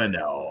great. Well,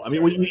 no. I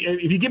mean,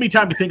 if you give me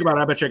time to think about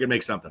it, I bet you I could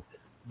make something.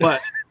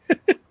 But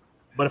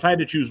but if I had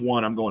to choose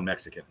one, I'm going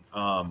Mexican.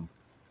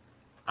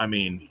 I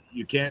mean,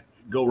 you can't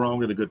go wrong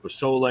with a good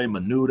pozole,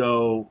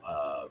 menudo,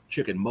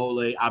 chicken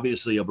mole,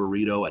 obviously a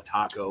burrito, a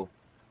taco,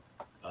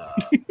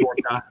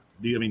 torta.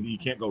 You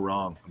can't go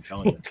wrong. I'm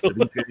telling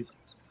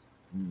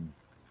you.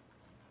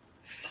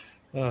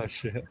 Oh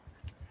shit!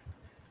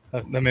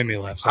 That made me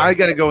laugh. I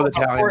got to go with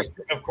Italian.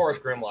 Of course,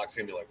 Grimlock's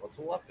gonna be like, "What's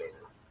a leftover?"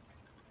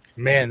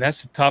 Man,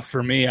 that's tough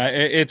for me.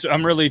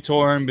 I'm really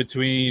torn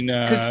between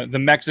the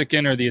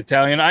Mexican or the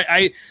Italian.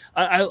 I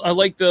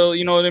like the,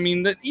 you know what I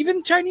mean.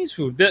 Even Chinese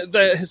food,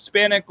 the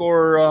Hispanic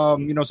or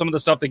some of the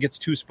stuff that gets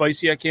too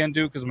spicy, I can't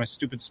do because of my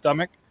stupid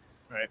stomach.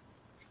 Right.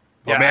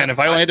 But man, if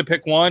I only had to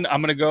pick one,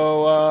 I'm gonna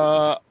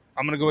go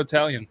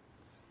Italian.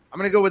 I'm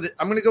gonna go with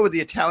the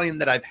Italian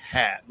that I've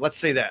had. Let's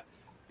say that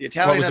the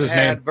Italian I've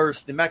had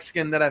versus the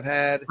Mexican that I've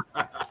had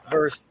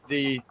versus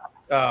the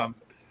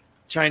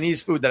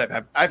Chinese food that I've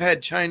had. I've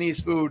had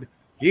Chinese food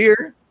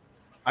here.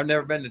 I've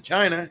never been to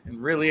China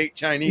and really ate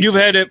Chinese. You've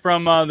food. had it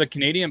from the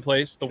Canadian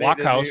place, the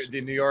Wok House,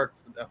 the New York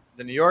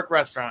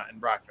restaurant in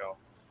Brockville.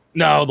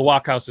 No, the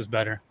Wok House is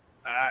better.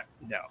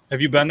 No.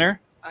 Have you been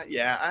there?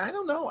 Yeah, I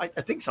don't know. I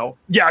think so.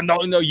 Yeah,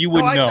 no, you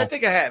wouldn't know. I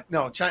think I have.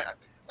 No, China.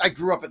 I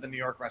grew up at the New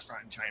York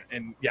restaurant in China.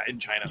 In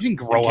China. You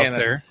didn't grow up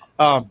there.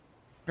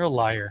 You're a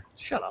liar.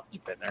 Shut up.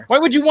 You've been there. Why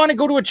would you want to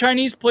go to a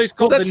Chinese place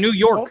called the New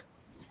York? Well,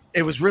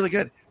 it was really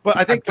good. But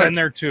I think I've been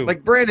there too.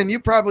 Like Brandon, you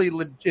probably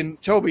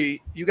and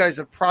Toby, you guys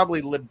have probably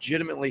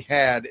legitimately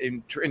had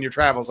in your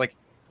travels like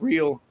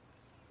real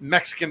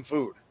Mexican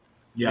food.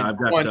 Yeah, I've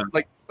got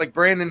like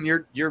Brandon,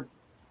 you're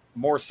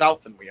more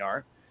south than we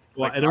are.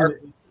 Well, like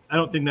I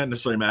don't think that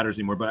necessarily matters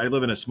anymore. But I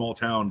live in a small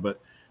town,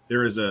 but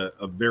there is I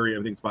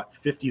think it's about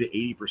 50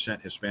 to 80%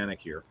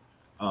 Hispanic here.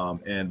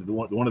 And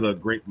one of the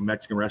great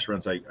Mexican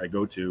restaurants I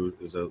go to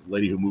is a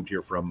lady who moved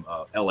here from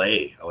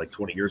L.A. like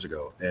 20 years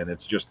ago, and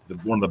it's just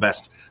one of the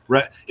best.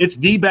 It's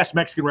the best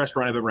Mexican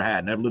restaurant I've ever had,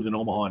 and I've lived in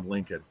Omaha and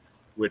Lincoln,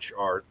 which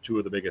are two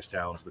of the biggest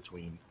towns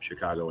between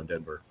Chicago and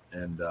Denver,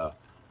 and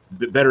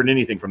better than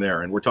anything from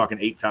there. And we're talking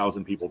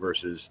 8,000 people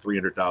versus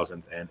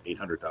 300,000 and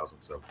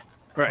 800,000. So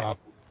right.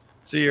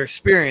 So your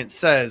experience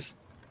says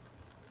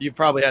you've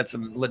probably had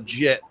some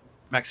legit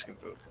Mexican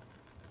food.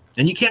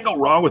 And you can't go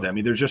wrong with them. I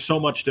mean, there's just so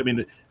much.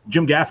 Jim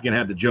Gaffigan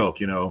had the joke,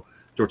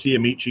 tortilla,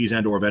 meat, cheese,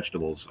 and/or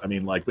vegetables. I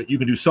mean, but you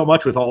can do so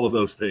much with all of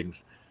those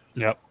things.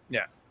 Yep.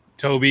 Yeah.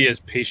 Toby is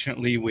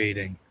patiently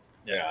waiting.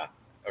 Yeah.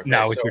 Okay,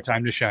 now it's your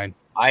time to shine.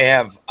 I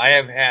have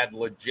had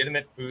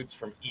legitimate foods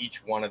from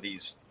each one of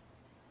these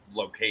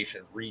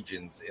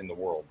regions in the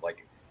world.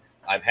 Like,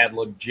 I've had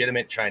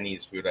legitimate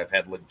Chinese food. I've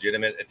had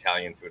legitimate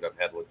Italian food. I've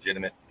had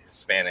legitimate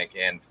Hispanic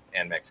and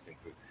Mexican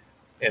food.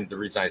 And the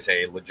reason I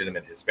say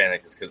legitimate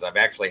Hispanic is because I've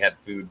actually had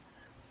food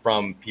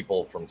from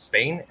people from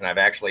Spain, and I've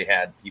actually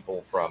had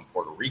people from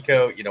Puerto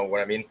Rico. You know what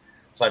I mean?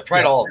 So I've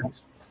tried all of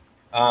these.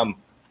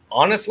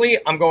 Honestly,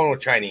 I'm going with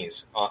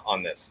Chinese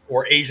on this,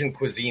 or Asian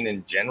cuisine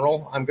in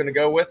general. I'm going to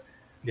go with,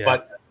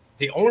 but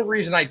the only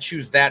reason I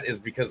choose that is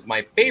because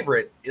my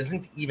favorite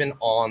isn't even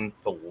on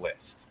the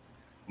list.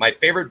 My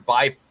favorite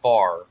by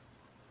far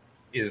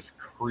is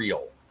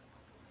Creole.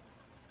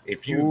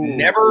 If you've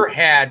never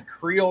had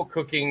Creole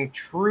cooking,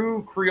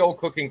 true Creole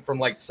cooking from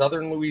like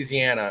Southern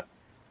Louisiana,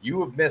 you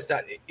have missed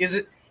out. Is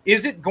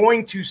it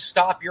going to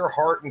stop your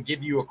heart and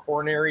give you a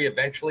coronary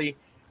eventually?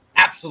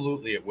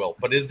 Absolutely it will.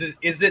 But is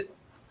it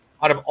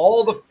out of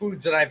all the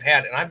foods that I've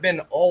had, and I've been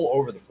all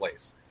over the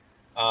place,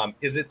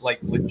 is it like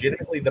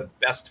legitimately the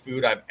best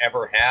food I've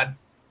ever had?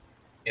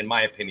 In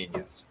my opinion,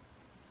 yes.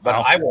 But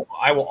I will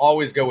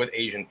always go with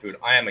Asian food.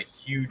 I am a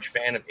huge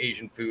fan of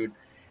Asian food.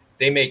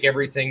 They make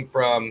everything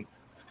from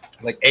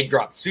like egg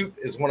drop soup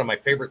is one of my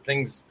favorite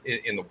things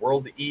in the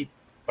world to eat.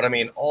 But I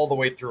mean, all the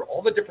way through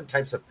all the different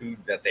types of food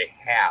that they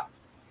have.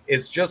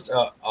 It's just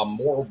a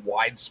more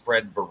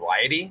widespread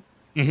variety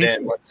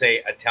than, let's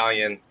say,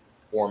 Italian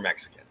or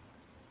Mexican.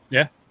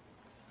 Yeah.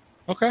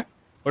 Okay.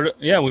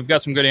 Yeah, we've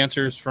got some good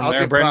answers from I'll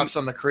there. give props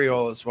on the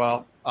Creole as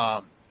well.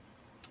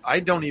 I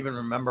don't even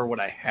remember what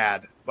I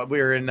had, but we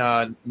were in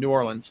New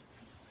Orleans,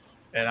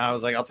 and I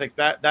was like, I'll take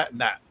that,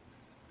 and that.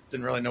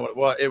 Didn't really know what it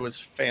was. It was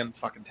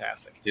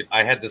fan-fucking-tastic. Dude,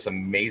 I had this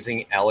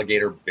amazing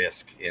alligator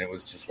bisque, and it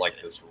was just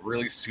like this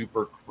really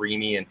super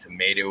creamy and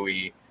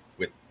tomatoey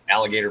with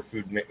alligator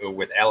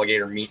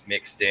meat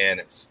mixed in.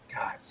 It's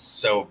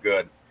so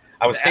good.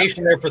 I was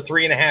stationed there for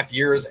 3.5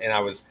 years, and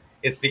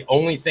it's the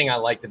only thing I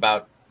liked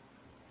about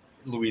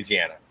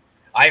Louisiana.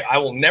 I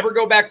will never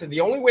go back to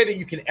the only way that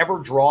you can ever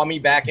draw me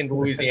back into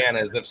Louisiana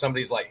is if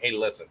somebody's like, hey,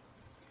 listen,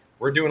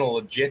 we're doing a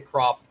legit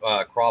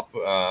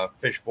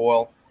crawfish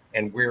boil,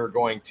 and we're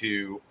going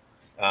to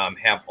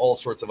have all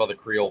sorts of other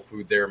Creole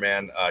food there,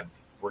 man.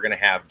 We're going to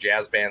have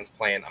jazz bands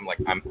playing. I'm like,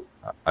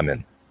 I'm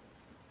in.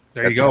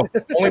 There you go.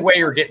 The only way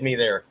you're getting me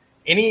there.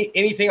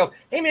 Anything else?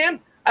 Hey, man,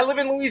 I live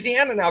in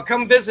Louisiana now.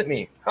 Come visit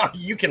me.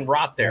 You can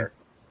rot there.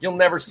 You'll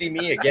never see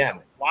me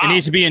again. Wow. It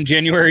needs to be in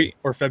January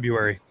or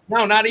February.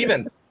 No, not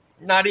even.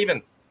 Not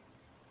even.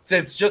 So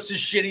it's just as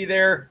shitty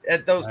there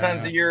at those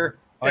times of year.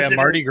 Oh, yeah,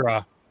 Mardi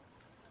Gras.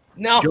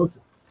 No,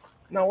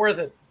 not worth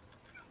it.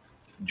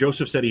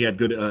 Joseph said he had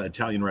good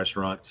Italian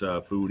restaurant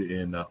food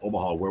in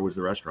Omaha. Where was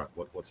the restaurant?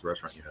 What's the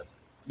restaurant you had?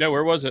 Yeah,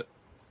 where was it?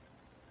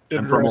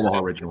 I'm from Omaha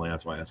originally.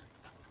 That's why I asked.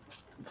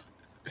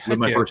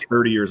 Lived my first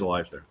 30 years of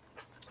life there.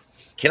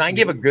 Can I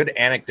give a good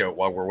anecdote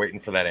while we're waiting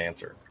for that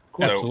answer?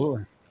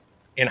 Absolutely. So,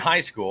 in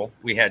high school,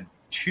 we had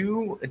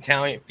 2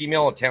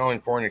 female Italian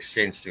foreign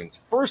exchange students.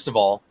 First of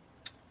all,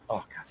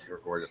 oh God, they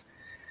were gorgeous.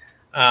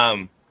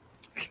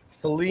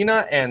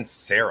 Selena and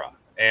Sarah.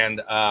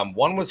 And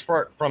one was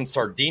from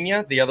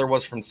Sardinia. The other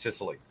was from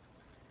Sicily.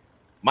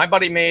 My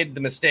buddy made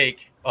the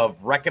mistake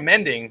of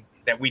recommending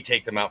that we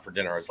take them out for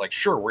dinner. I was like,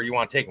 sure, where do you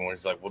want to take them?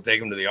 He's like, we'll take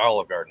them to the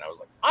Olive Garden. I was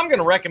like, I'm going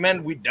to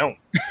recommend we don't.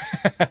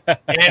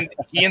 And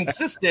he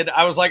insisted.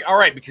 I was like, all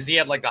right, because he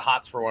had like the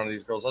hots for one of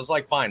these girls. I was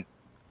like, fine.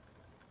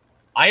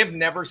 I have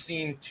never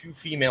seen 2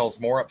 females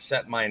more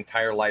upset in my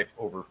entire life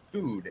over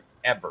food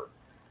ever.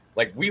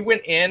 Like, we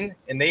went in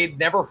and they'd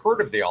never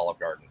heard of the Olive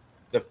Garden.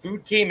 The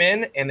food came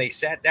in and they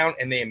sat down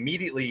and they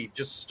immediately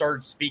just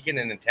started speaking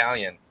in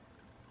Italian.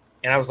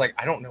 And I was like,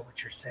 I don't know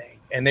what you're saying.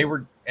 And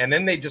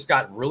then they just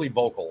got really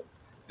vocal.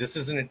 This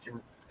isn't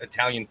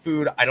Italian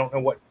food. I don't know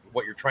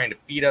what you're trying to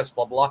feed us,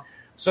 blah, blah.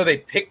 So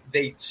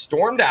they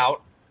stormed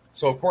out.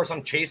 So of course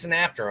I'm chasing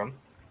after them.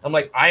 I'm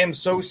like, I am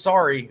so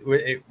sorry.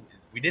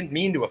 We didn't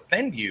mean to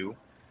offend you.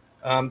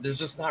 There's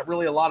just not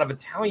really a lot of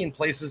Italian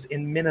places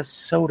in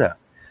Minnesota.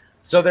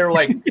 So they're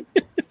like,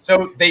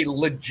 so they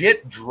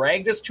legit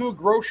dragged us to a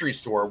grocery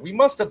store. We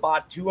must have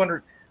bought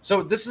 200.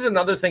 So this is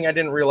another thing I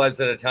didn't realize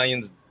that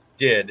Italians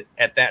did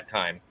at that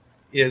time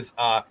is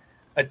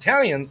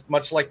Italians,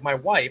 much like my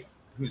wife,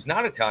 who's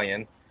not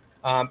Italian,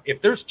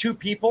 if there's 2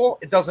 people,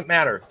 it doesn't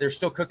matter. They're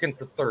still cooking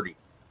for 30.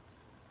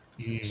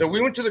 So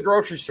we went to the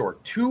grocery store.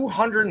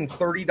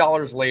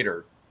 $230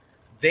 later,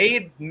 they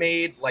had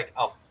made like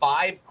a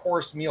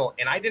 5-course meal,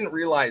 and I didn't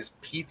realize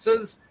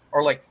pizzas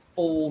are like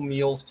full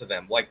meals to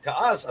them. Like to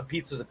us, a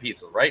pizza's a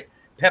pizza, right?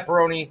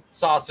 Pepperoni,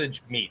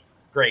 sausage, meat.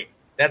 Great.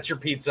 That's your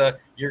pizza.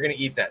 You're going to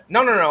eat that.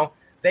 No.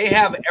 They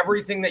have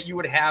everything that you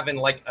would have in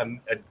like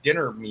a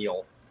dinner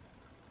meal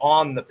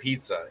on the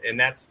pizza. And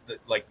that's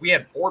like we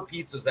had 4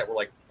 pizzas that were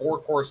like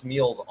 4-course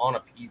meals on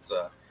a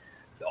pizza.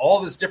 All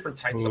this different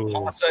types of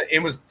pasta. It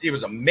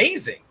was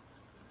amazing.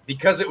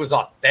 Because it was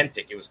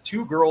authentic. It was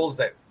 2 girls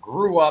that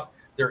grew up.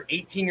 They're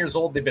 18 years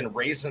old. They've been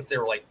raised since they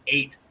were like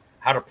 8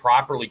 how to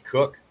properly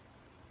cook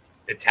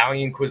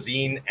Italian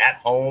cuisine at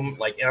home.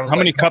 Like, and I was how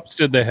many cups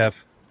did they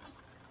have?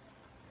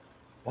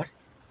 What?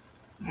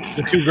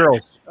 The 2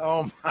 girls.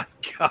 Oh my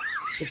God.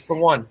 Just the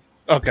one.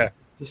 Okay.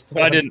 Just the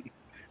one. I didn't.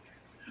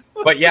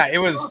 But yeah,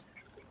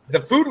 the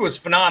food was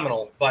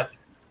phenomenal, but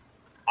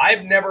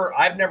I've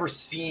never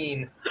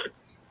seen,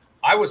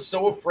 I was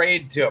so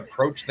afraid to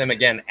approach them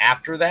again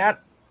after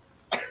that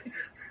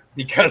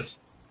because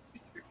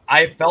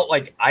I felt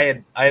like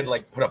I had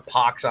like put a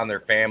pox on their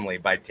family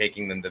by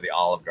taking them to the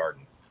Olive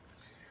Garden.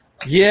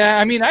 Yeah,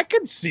 I mean, I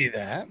could see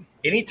that.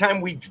 Anytime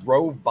we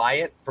drove by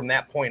it from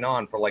that point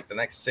on for like the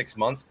next 6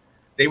 months,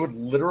 they would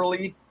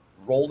literally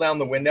roll down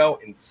the window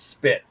and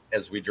spit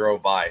as we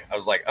drove by. I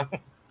was like, oh,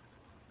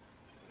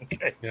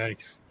 okay.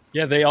 Yikes.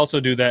 Yeah, they also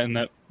do that in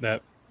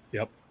that.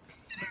 Yep.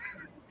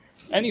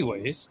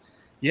 Anyways,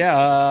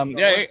 yeah,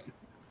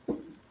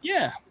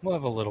 we'll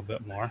have a little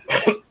bit more.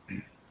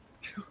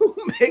 Who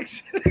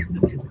makes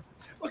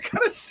what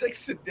kind of sick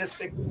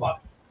sadistic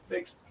fuck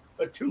makes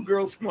a 2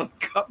 girls 1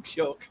 cup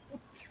joke?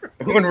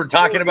 When we're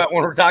talking about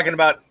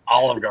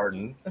Olive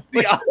Garden.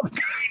 The Olive Garden.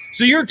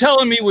 So you're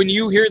telling me when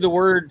you hear the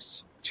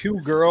words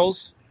 2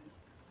 girls,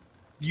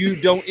 you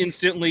don't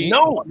instantly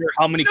wonder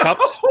how many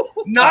cups?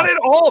 Not at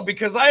all,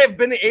 because I have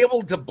been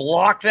able to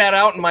block that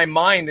out in my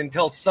mind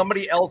until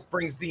somebody else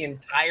brings the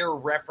entire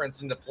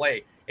reference into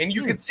play. And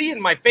you could see it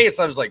in my face.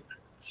 I was like,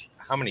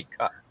 how many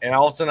cups? And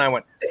all of a sudden I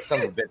went,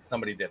 son of a bitch,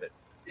 somebody did it.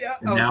 Yeah.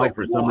 And now,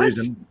 for some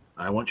reason,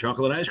 I want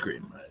chocolate ice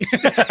cream.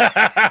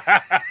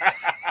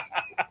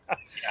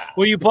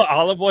 Will you put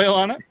olive oil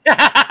on it?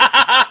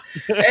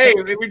 Hey,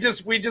 we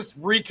just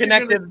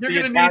reconnected the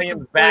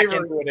Italians back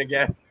into it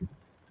again.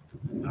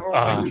 Oh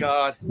my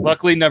God.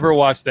 Luckily, never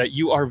watched that.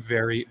 You are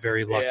very,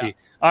 very lucky. Yeah.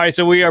 All right,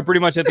 so we are pretty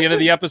much at the end of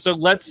the episode.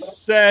 Let's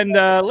send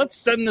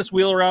this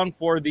wheel around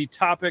for the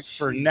topic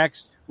for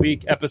next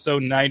week,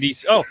 episode 90.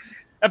 Oh,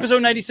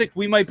 episode 96,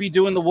 we might be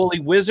doing the Woolly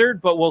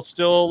Wizard, but we'll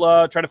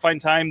still try to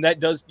find time. That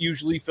does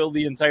usually fill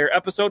the entire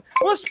episode.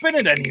 We'll spin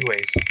it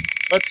anyways.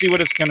 Let's see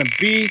what it's going to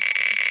be.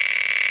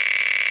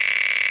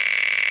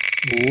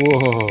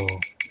 Whoa.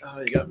 Oh,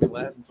 you got me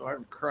laughing so hard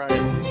I'm crying.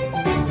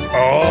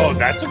 Oh,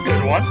 that's a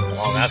good one.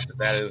 Oh,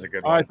 that is a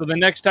good one. All right, so the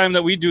next time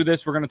that we do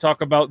this, we're going to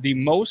talk about the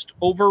most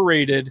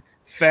overrated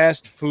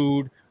fast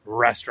food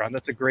restaurant.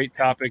 That's a great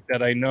topic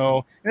that I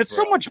know. And it's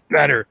so much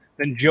better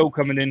than Joe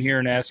coming in here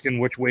and asking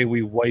which way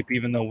we wipe,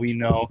 even though we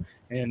know.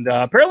 And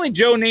apparently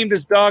Joe named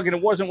his dog, and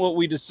it wasn't what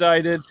we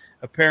decided.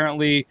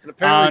 Apparently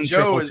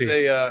Joe is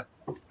a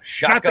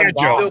shotgun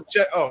Bob.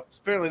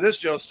 Apparently this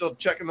Joe's still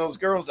checking those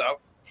girls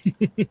out.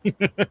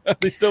 Are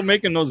they still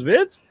making those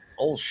vids?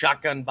 Old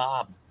Shotgun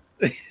Bob.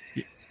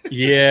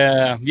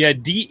 Yeah,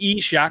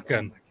 DE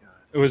Shotgun.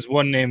 It was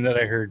one name that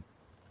I heard.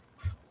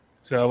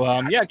 So,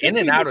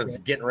 In-N-Out is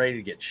getting ready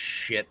to get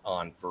shit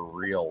on for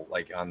real,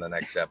 like on the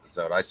next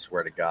episode. I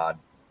swear to God.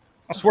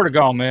 I swear to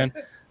God, man.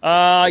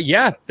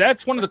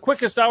 That's one of the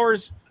quickest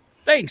hours.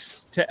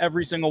 Thanks to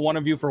every single one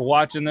of you for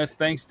watching this.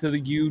 Thanks to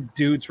you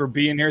dudes for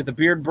being here at the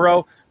Beard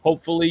Bro.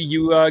 Hopefully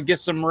you get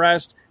some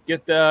rest,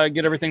 get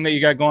everything that you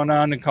got going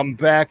on, and come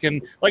back.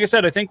 And like I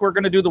said, I think we're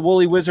going to do the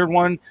Woolly Wizard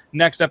one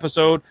next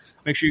episode.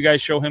 Make sure you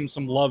guys show him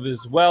some love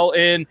as well.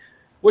 And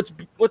what's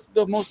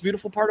the most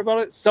beautiful part about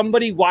it?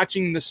 Somebody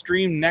watching the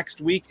stream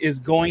next week is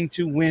going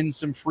to win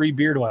some free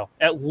beard oil.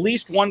 At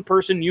least one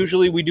person.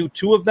 Usually we do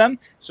 2 of them.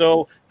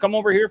 So come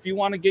over here if you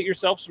want to get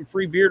yourself some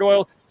free beard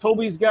oil.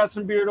 Toby's got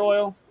some beard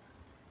oil.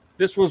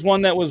 This was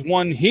one that was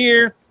won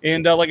here.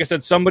 And like I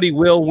said, somebody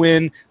will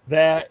win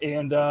that.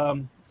 And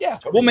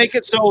we'll make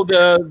it so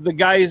the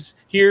guys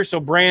here, so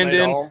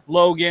Brandon,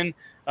 Logan,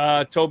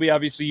 Toby,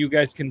 obviously you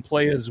guys can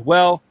play as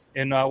well.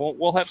 And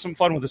we'll have some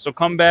fun with it. So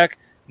come back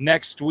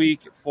next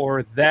week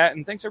for that.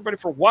 And thanks everybody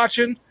for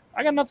watching.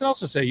 I got nothing else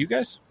to say. You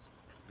guys?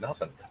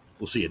 Nothing.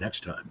 We'll see you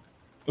next time.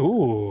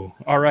 Ooh,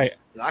 all right.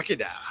 Lucky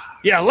da.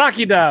 Yeah,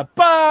 lucky da.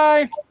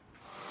 Bye.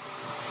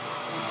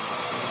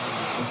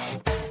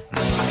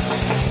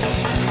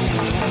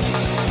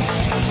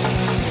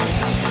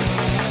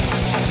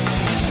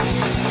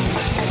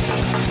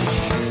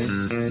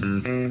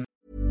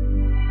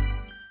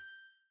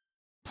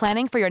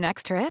 Planning for your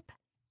next trip?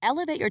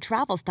 Elevate your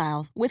travel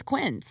style with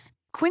Quince.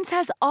 Quince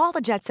has all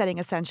the jet-setting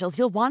essentials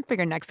you'll want for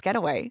your next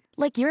getaway,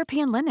 like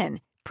European linen,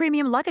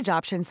 premium luggage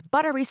options,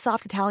 buttery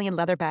soft Italian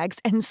leather bags,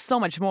 and so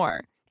much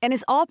more. And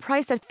is all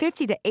priced at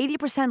 50 to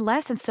 80%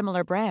 less than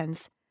similar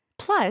brands.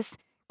 Plus,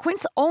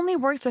 Quince only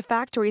works with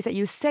factories that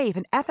use safe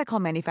and ethical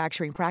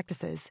manufacturing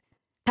practices.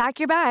 Pack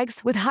your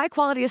bags with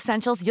high-quality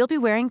essentials you'll be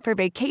wearing for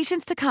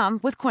vacations to come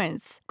with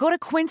Quince. Go to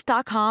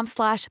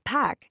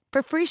quince.com/pack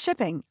for free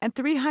shipping and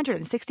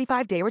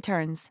 365-day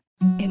returns.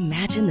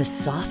 Imagine the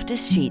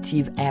softest sheets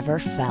you've ever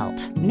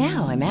felt.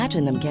 Now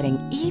imagine them getting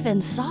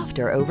even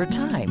softer over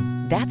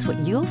time. That's what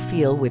you'll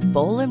feel with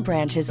Boll &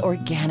 Branch's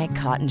organic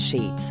cotton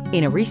sheets.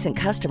 In a recent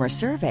customer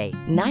survey,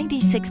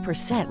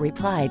 96%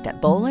 replied that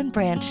Boll &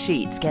 Branch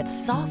sheets get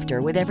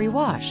softer with every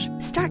wash.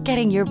 Start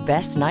getting your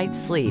best night's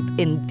sleep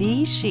in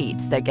these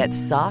sheets that get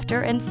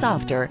softer and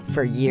softer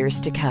for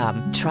years to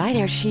come. Try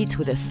their sheets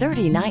with a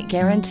 30-night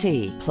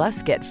guarantee.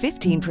 Plus, get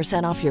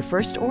 15% off your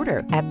first order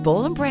at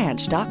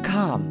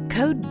bollandbranch.com.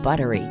 Code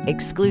BUTTERY.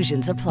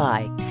 Exclusions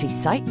apply. See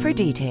site for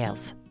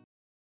details.